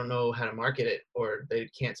 but they don't know how to market it, or they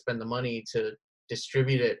can't spend the money to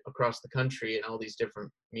distribute it across the country in all these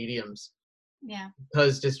different mediums. Yeah.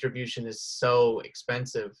 Because distribution is so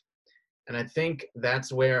expensive. And I think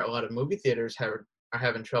that's where a lot of movie theaters are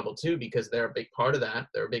having trouble too, because they're a big part of that.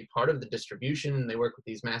 They're a big part of the distribution, and they work with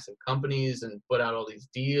these massive companies and put out all these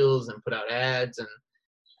deals and put out ads, and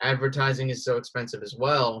advertising is so expensive as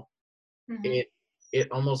well. It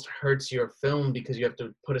almost hurts your film because you have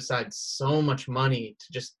to put aside so much money to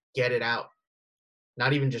just get it out,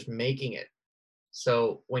 not even just making it.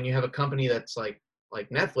 So when you have a company that's like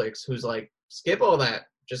Netflix, who's like, skip all that,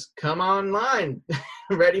 just come online,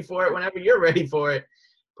 ready for it whenever you're ready for it.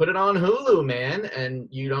 Put it on Hulu, man, and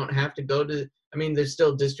you don't have to go to, I mean, there's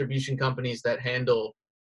still distribution companies that handle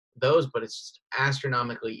those, but it's just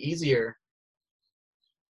astronomically easier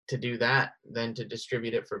to do that than to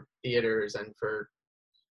distribute it for theaters and for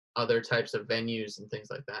other types of venues and things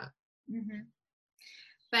like that.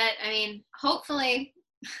 But I mean, hopefully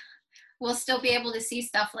we'll still be able to see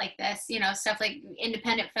stuff like this, you know, stuff like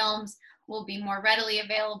independent films will be more readily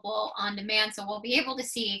available on demand. So we'll be able to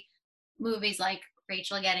see movies like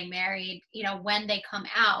Rachel Getting Married, when they come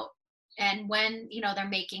out and when, they're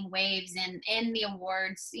making waves in the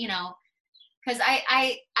awards, because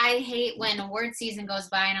I hate when award season goes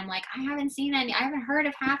by and I'm like, I haven't heard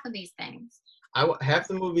of half of these things. Half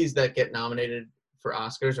the movies that get nominated for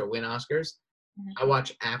Oscars or win Oscars, I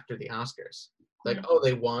watch after the Oscars. Like, oh,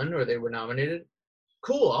 they won or they were nominated.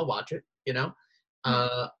 Cool, I'll watch it,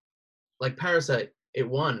 Like Parasite, it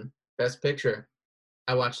won Best Picture.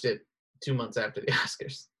 I watched it 2 months after the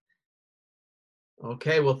Oscars.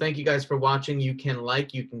 Okay, well, thank you guys for watching. You can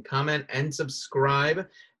like, you can comment, and subscribe.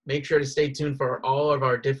 Make sure to stay tuned for all of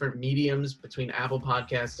our different mediums between Apple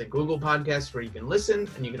Podcasts and Google Podcasts where you can listen,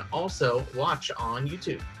 and you can also watch on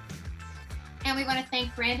YouTube. And we want to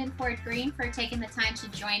thank Brandon Ford Green for taking the time to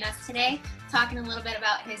join us today, talking a little bit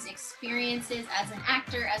about his experiences as an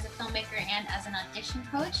actor, as a filmmaker, and as an audition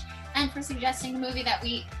coach, and for suggesting the movie that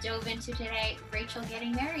we dove into today, Rachel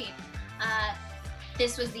Getting Married.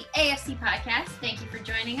 This was the AFC Podcast. Thank you for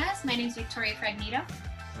joining us. My name is Victoria Fragnito.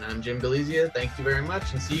 And I'm Jim Belizia. Thank you very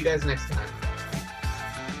much, and see you guys next time.